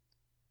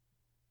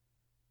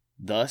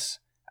 Thus,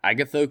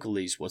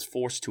 Agathocles was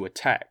forced to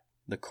attack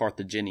the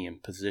Carthaginian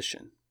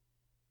position.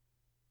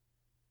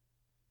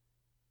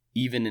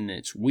 Even in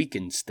its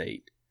weakened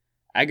state,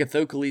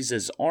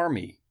 Agathocles'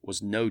 army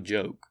was no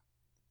joke.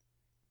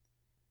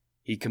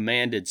 He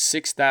commanded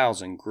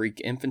 6,000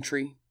 Greek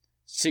infantry,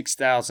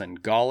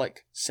 6,000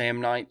 Gallic,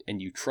 Samnite,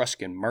 and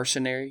Etruscan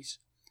mercenaries,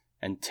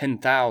 and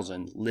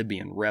 10,000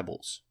 Libyan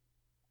rebels.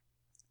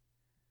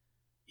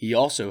 He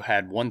also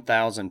had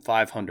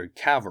 1,500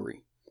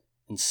 cavalry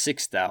and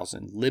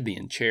 6,000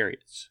 Libyan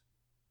chariots.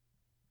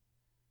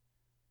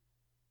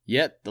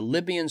 Yet the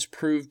Libyans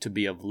proved to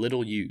be of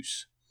little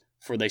use,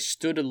 for they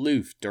stood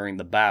aloof during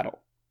the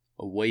battle,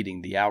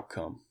 awaiting the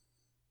outcome.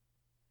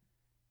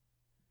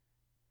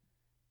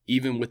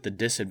 Even with the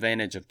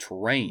disadvantage of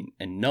terrain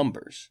and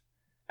numbers,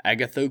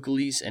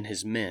 Agathocles and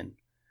his men,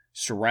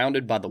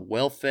 surrounded by the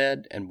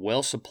well-fed and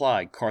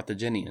well-supplied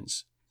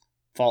Carthaginians,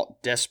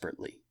 fought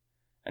desperately,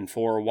 and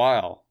for a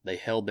while they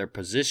held their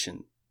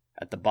position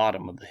at the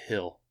bottom of the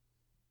hill.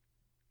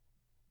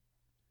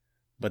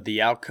 But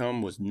the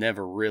outcome was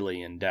never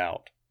really in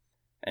doubt,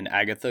 and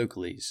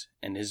Agathocles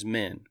and his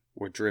men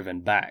were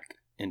driven back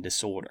in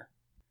disorder.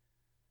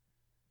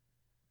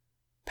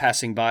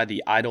 Passing by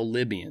the idle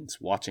Libyans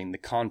watching the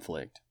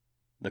conflict,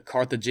 the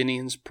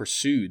Carthaginians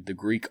pursued the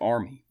Greek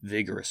army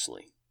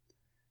vigorously,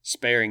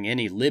 sparing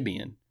any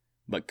Libyan,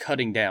 but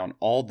cutting down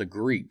all the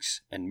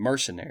Greeks and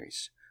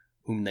mercenaries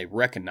whom they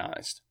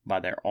recognized by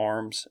their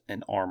arms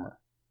and armor.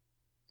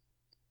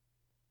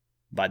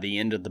 By the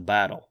end of the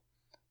battle,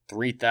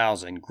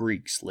 3,000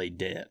 Greeks lay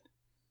dead.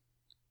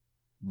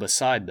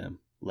 Beside them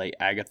lay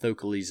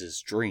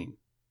Agathocles' dream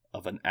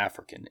of an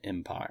African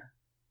empire.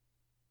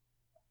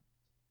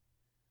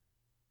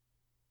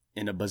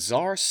 In a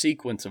bizarre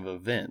sequence of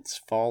events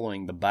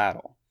following the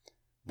battle,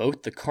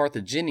 both the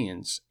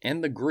Carthaginians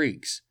and the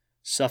Greeks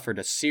suffered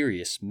a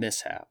serious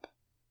mishap.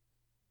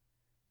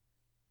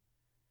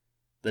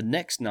 The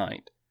next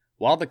night,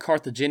 while the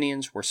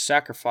Carthaginians were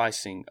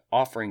sacrificing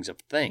offerings of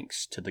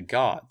thanks to the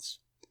gods,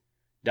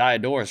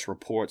 Diodorus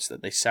reports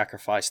that they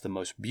sacrificed the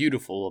most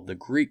beautiful of the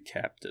Greek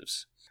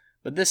captives,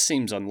 but this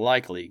seems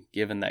unlikely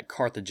given that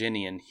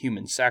Carthaginian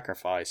human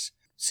sacrifice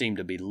seemed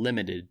to be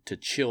limited to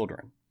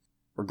children.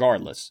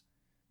 Regardless,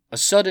 a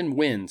sudden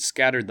wind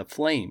scattered the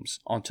flames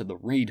onto the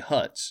reed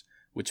huts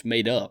which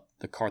made up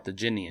the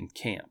Carthaginian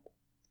camp.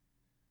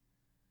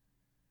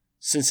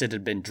 Since it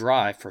had been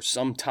dry for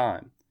some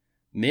time,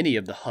 many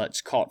of the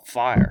huts caught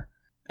fire,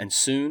 and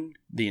soon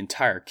the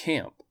entire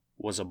camp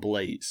was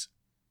ablaze.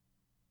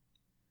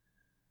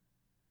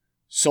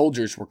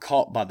 Soldiers were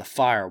caught by the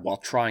fire while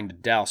trying to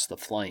douse the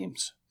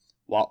flames,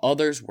 while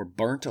others were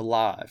burnt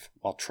alive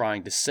while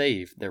trying to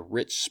save their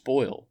rich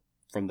spoil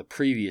from the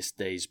previous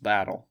day's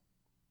battle.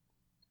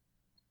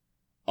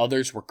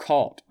 Others were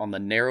caught on the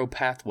narrow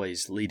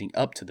pathways leading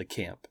up to the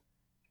camp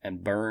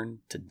and burned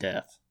to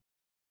death.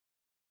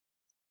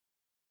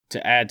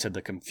 To add to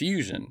the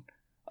confusion,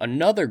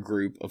 another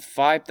group of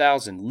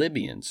 5,000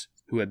 Libyans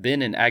who had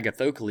been in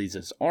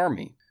Agathocles'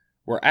 army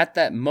were at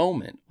that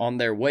moment on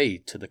their way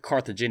to the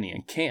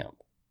Carthaginian camp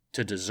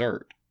to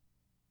desert.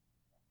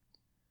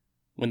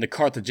 When the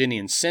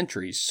Carthaginian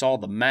sentries saw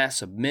the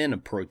mass of men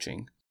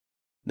approaching,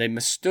 they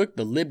mistook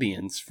the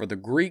Libyans for the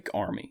Greek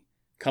army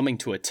coming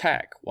to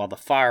attack while the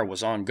fire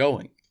was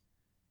ongoing,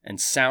 and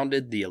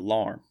sounded the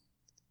alarm.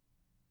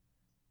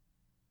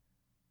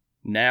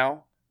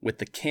 Now, with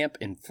the camp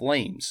in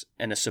flames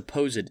and a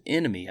supposed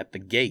enemy at the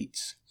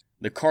gates,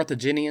 the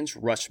Carthaginians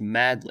rushed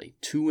madly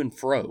to and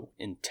fro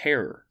in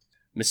terror,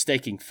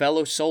 mistaking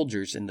fellow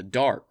soldiers in the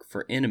dark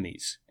for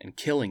enemies and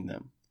killing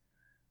them,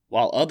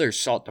 while others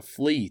sought to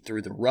flee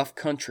through the rough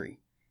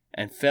country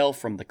and fell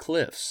from the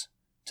cliffs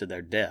to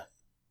their death.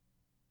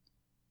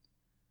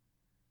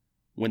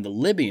 When the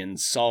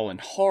Libyans saw in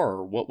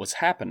horror what was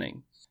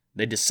happening,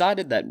 they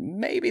decided that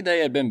maybe they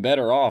had been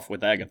better off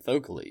with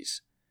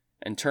Agathocles,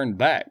 and turned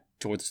back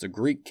towards the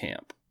Greek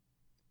camp.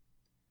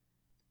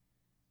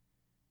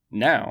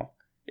 Now,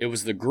 it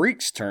was the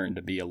Greeks' turn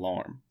to be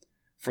alarmed,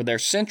 for their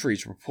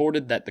sentries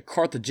reported that the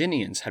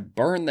Carthaginians had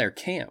burned their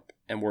camp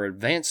and were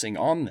advancing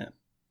on them.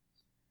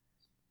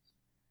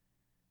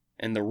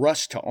 In the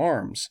rush to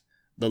arms,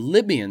 the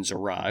Libyans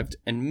arrived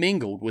and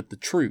mingled with the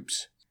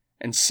troops,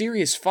 and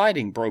serious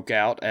fighting broke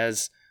out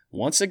as,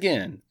 once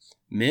again,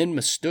 men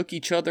mistook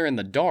each other in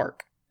the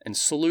dark and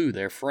slew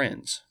their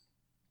friends.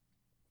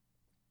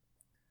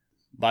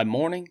 By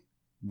morning,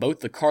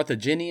 both the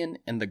Carthaginian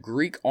and the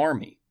Greek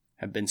army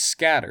had been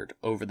scattered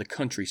over the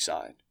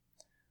countryside,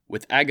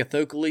 with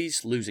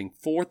Agathocles losing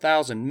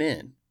 4,000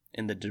 men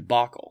in the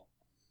debacle.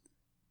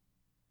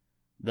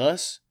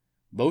 Thus,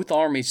 both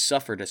armies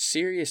suffered a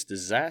serious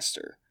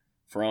disaster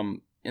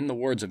from, in the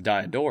words of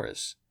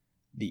Diodorus,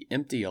 the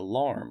empty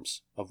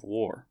alarms of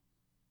war.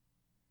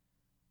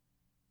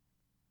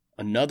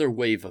 Another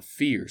wave of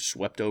fear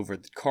swept over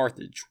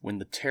Carthage when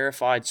the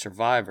terrified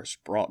survivors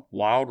brought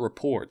wild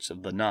reports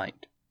of the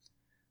night.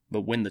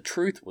 But when the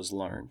truth was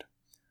learned,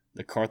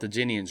 the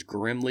Carthaginians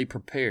grimly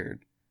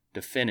prepared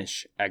to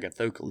finish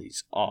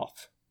Agathocles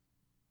off.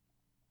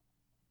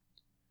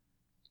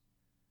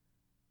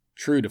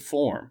 True to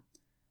form,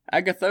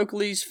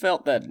 Agathocles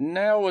felt that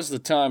now was the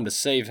time to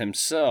save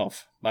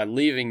himself by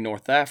leaving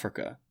North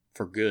Africa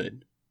for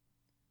good.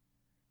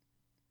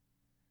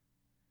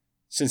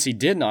 Since he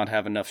did not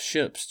have enough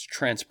ships to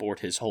transport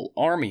his whole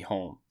army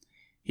home,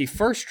 he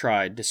first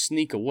tried to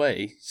sneak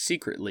away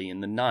secretly in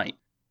the night,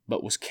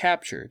 but was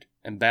captured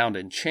and bound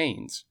in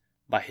chains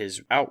by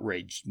his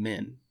outraged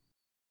men.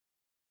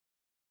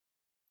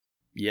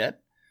 Yet,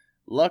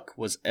 luck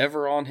was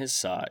ever on his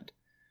side,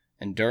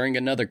 and during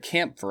another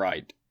camp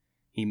fight,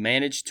 he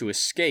managed to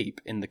escape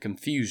in the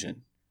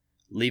confusion,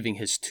 leaving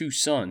his 2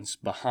 sons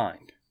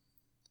behind.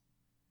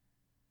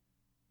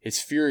 His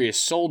furious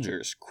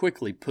soldiers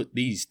quickly put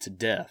these to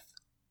death.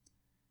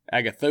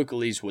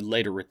 Agathocles would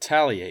later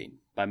retaliate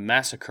by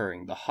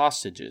massacring the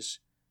hostages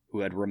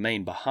who had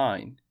remained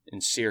behind in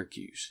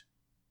Syracuse.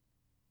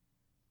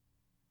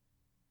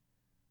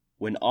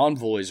 When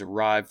envoys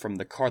arrived from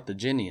the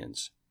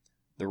Carthaginians,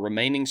 the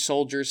remaining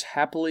soldiers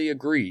happily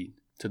agreed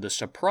to the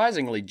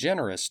surprisingly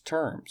generous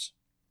terms.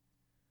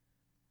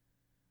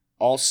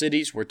 All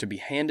cities were to be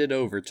handed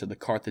over to the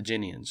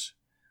Carthaginians,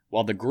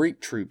 while the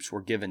Greek troops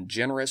were given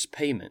generous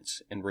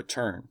payments in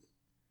return.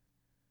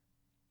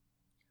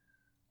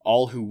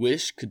 All who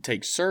wished could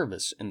take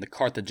service in the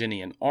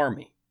Carthaginian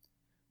army,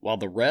 while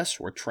the rest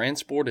were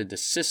transported to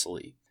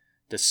Sicily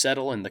to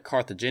settle in the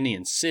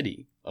Carthaginian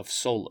city of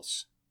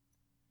Solus.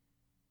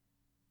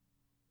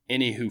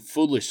 Any who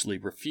foolishly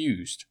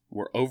refused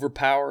were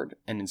overpowered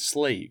and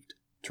enslaved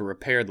to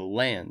repair the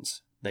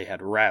lands they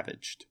had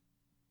ravaged.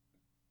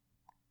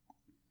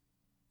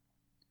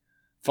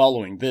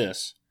 Following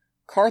this,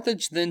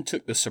 Carthage then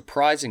took the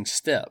surprising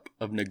step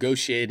of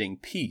negotiating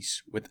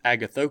peace with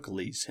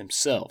Agathocles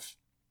himself,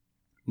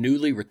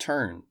 newly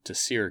returned to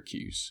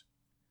Syracuse.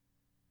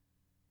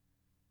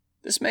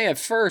 This may at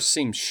first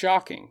seem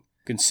shocking,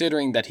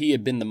 considering that he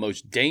had been the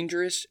most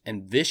dangerous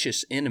and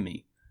vicious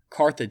enemy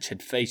Carthage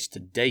had faced to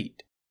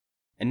date,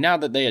 and now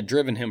that they had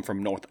driven him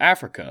from North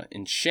Africa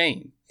in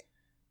shame,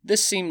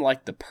 this seemed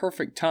like the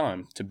perfect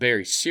time to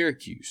bury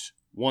Syracuse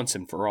once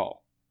and for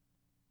all.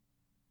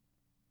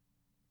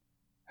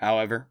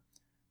 However,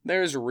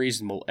 there is a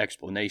reasonable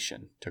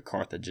explanation to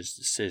Carthage's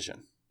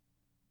decision.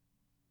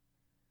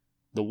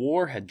 The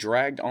war had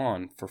dragged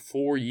on for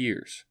 4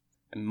 years,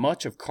 and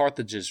much of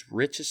Carthage's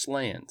richest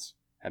lands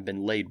had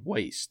been laid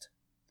waste.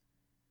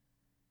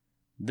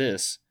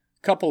 This,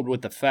 coupled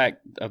with the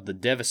fact of the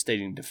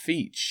devastating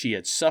defeat she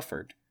had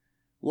suffered,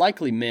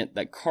 likely meant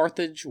that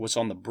Carthage was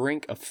on the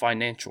brink of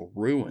financial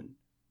ruin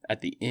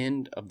at the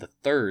end of the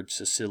Third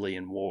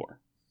Sicilian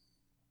War.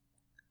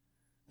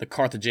 The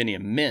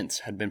Carthaginian mints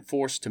had been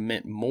forced to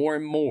mint more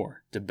and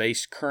more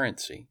debased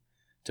currency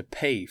to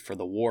pay for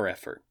the war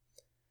effort,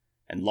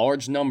 and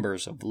large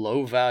numbers of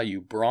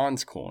low-value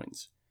bronze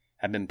coins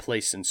had been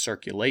placed in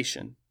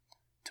circulation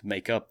to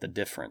make up the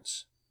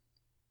difference.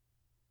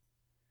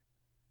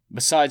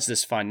 Besides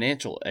this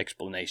financial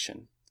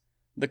explanation,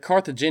 the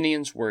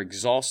Carthaginians were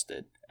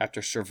exhausted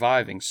after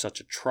surviving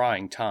such a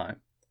trying time,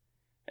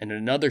 and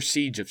another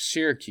siege of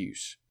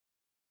Syracuse,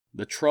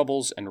 the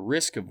troubles and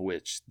risk of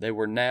which they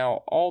were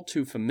now all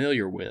too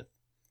familiar with,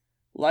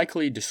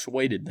 likely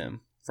dissuaded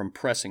them from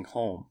pressing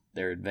home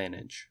their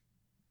advantage.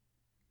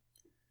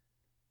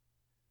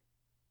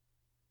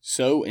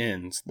 So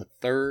ends the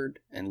third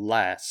and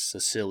last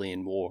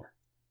Sicilian War.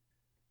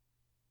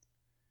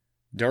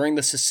 During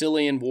the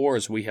Sicilian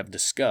Wars we have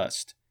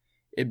discussed,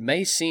 it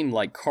may seem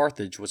like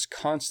Carthage was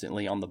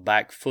constantly on the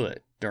back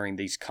foot during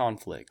these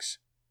conflicts.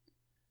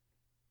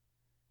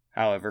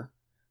 However,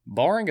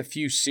 barring a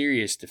few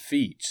serious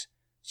defeats,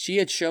 she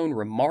had shown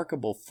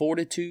remarkable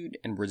fortitude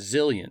and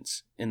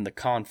resilience in the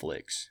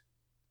conflicts.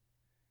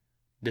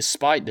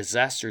 Despite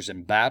disasters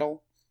in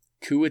battle,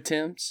 coup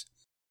attempts,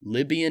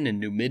 Libyan and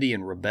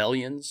Numidian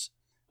rebellions,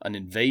 an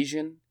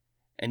invasion,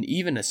 and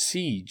even a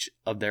siege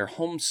of their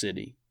home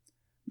city,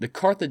 the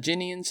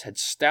Carthaginians had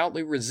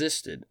stoutly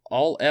resisted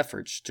all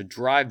efforts to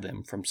drive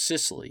them from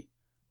Sicily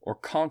or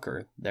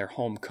conquer their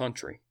home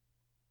country.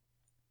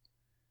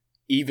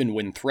 Even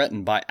when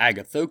threatened by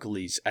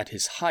Agathocles at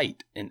his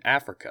height in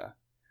Africa,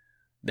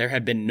 there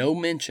had been no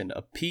mention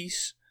of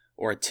peace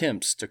or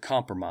attempts to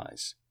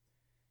compromise,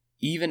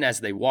 even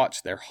as they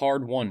watched their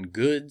hard-won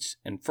goods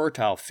and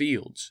fertile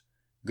fields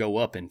go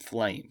up in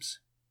flames.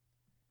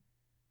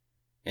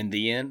 In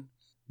the end,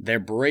 their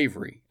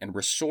bravery and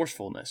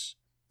resourcefulness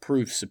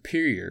proved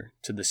superior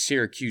to the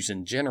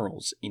Syracusan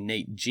generals'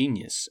 innate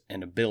genius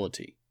and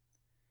ability,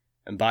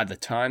 and by the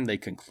time they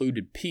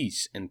concluded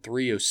peace in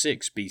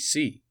 306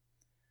 BC,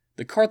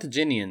 the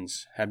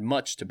Carthaginians had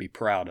much to be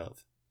proud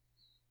of.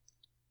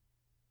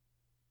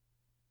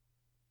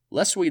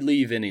 Lest we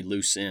leave any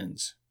loose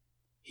ends,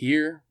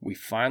 here we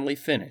finally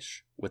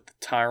finish with the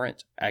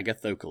tyrant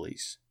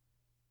Agathocles.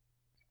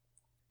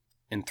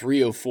 In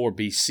 304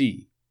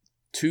 BC,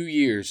 2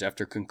 years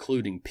after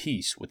concluding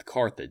peace with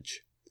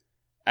Carthage,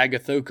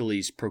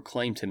 Agathocles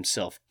proclaimed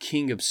himself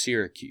king of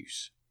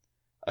Syracuse,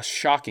 a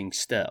shocking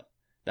step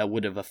that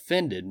would have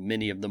offended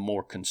many of the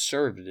more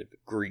conservative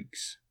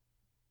Greeks.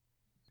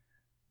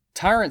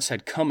 Tyrants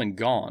had come and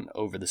gone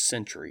over the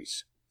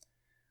centuries,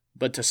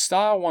 but to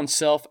style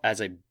oneself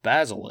as a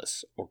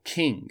basileus or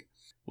king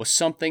was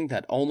something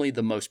that only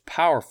the most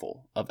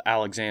powerful of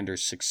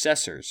Alexander's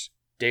successors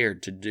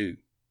dared to do.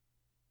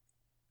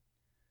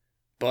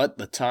 But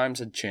the times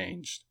had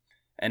changed,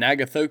 and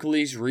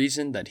Agathocles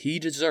reasoned that he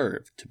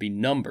deserved to be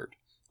numbered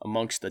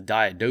amongst the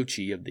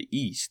Diadochi of the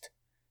East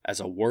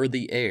as a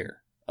worthy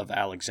heir of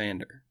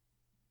Alexander.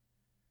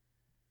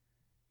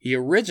 He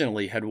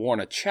originally had worn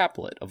a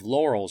chaplet of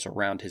laurels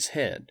around his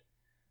head.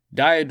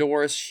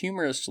 Diodorus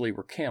humorously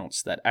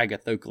recounts that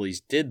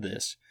Agathocles did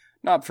this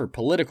not for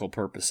political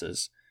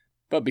purposes,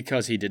 but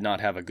because he did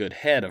not have a good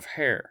head of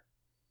hair.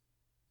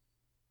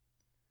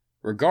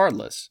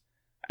 Regardless,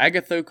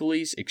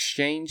 Agathocles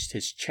exchanged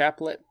his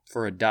chaplet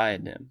for a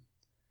diadem,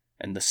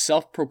 and the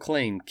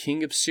self-proclaimed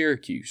king of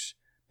Syracuse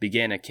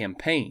began a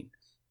campaign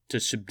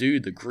to subdue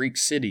the Greek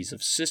cities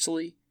of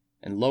Sicily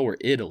and Lower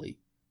Italy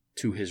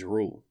to his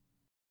rule.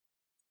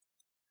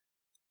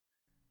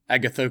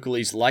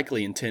 Agathocles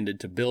likely intended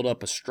to build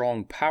up a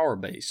strong power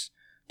base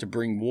to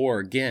bring war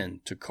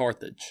again to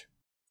Carthage.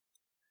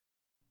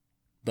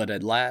 But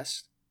at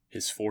last,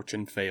 his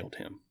fortune failed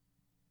him.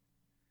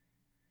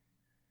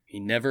 He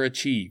never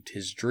achieved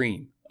his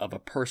dream of a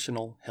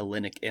personal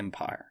Hellenic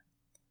empire.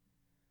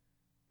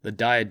 The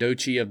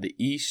Diadochi of the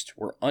East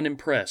were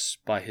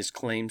unimpressed by his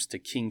claims to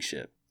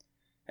kingship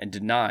and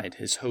denied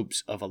his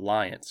hopes of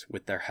alliance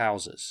with their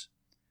houses,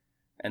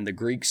 and the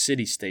Greek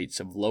city-states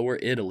of Lower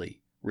Italy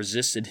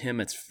resisted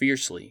him as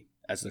fiercely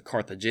as the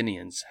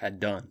Carthaginians had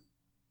done.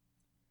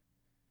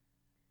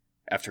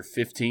 After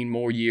 15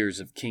 more years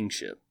of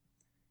kingship,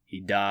 he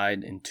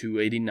died in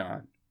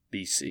 289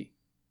 BC.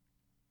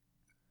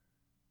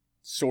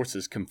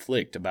 Sources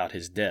conflict about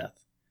his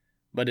death,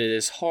 but it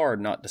is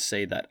hard not to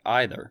say that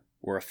either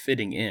were a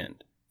fitting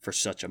end for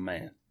such a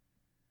man.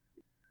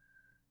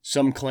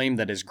 Some claim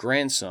that his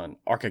grandson,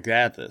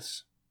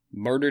 Archagathus,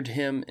 murdered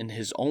him in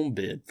his own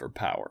bid for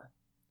power.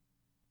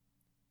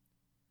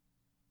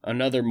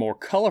 Another more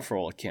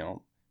colorful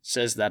account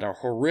says that a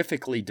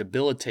horrifically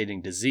debilitating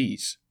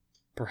disease,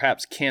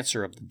 perhaps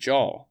cancer of the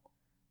jaw,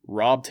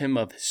 robbed him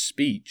of his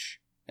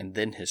speech and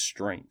then his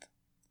strength.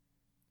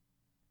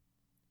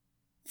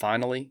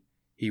 Finally,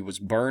 he was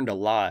burned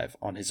alive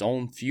on his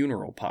own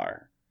funeral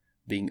pyre,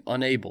 being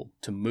unable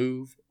to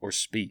move or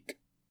speak.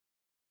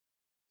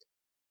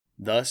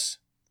 Thus,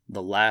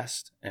 the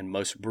last and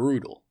most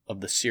brutal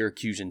of the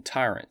Syracusan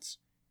tyrants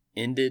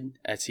ended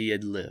as he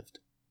had lived,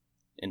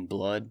 in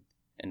blood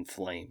and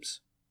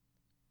flames.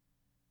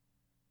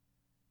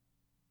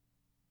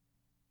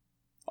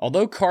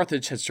 Although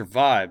Carthage had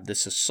survived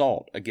this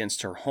assault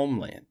against her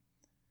homeland,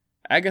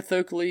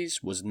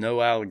 Agathocles was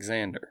no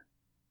Alexander.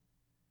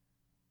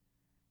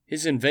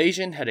 His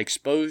invasion had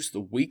exposed the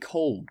weak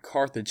hold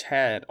Carthage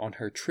had on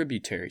her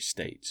tributary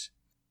states,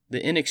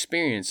 the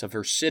inexperience of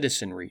her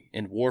citizenry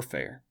in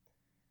warfare,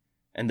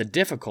 and the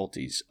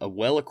difficulties a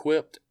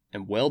well-equipped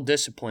and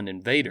well-disciplined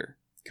invader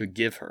could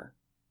give her.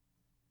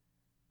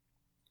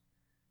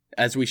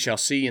 As we shall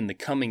see in the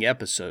coming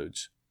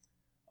episodes,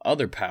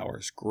 other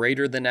powers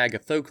greater than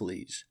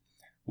Agathocles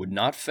would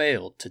not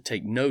fail to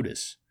take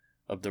notice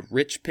of the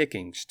rich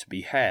pickings to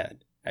be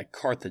had at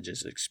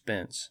Carthage's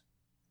expense.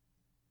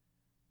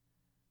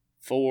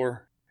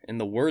 For, in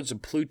the words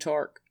of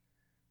Plutarch,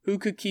 who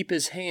could keep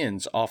his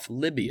hands off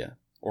Libya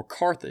or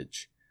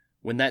Carthage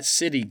when that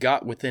city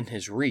got within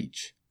his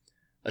reach,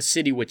 a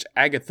city which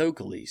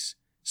Agathocles,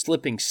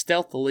 slipping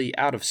stealthily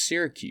out of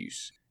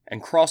Syracuse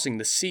and crossing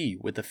the sea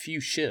with a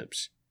few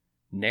ships,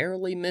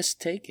 narrowly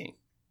missed taking?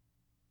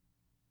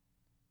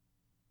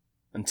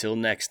 Until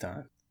next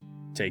time,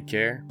 take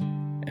care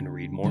and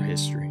read more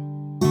history.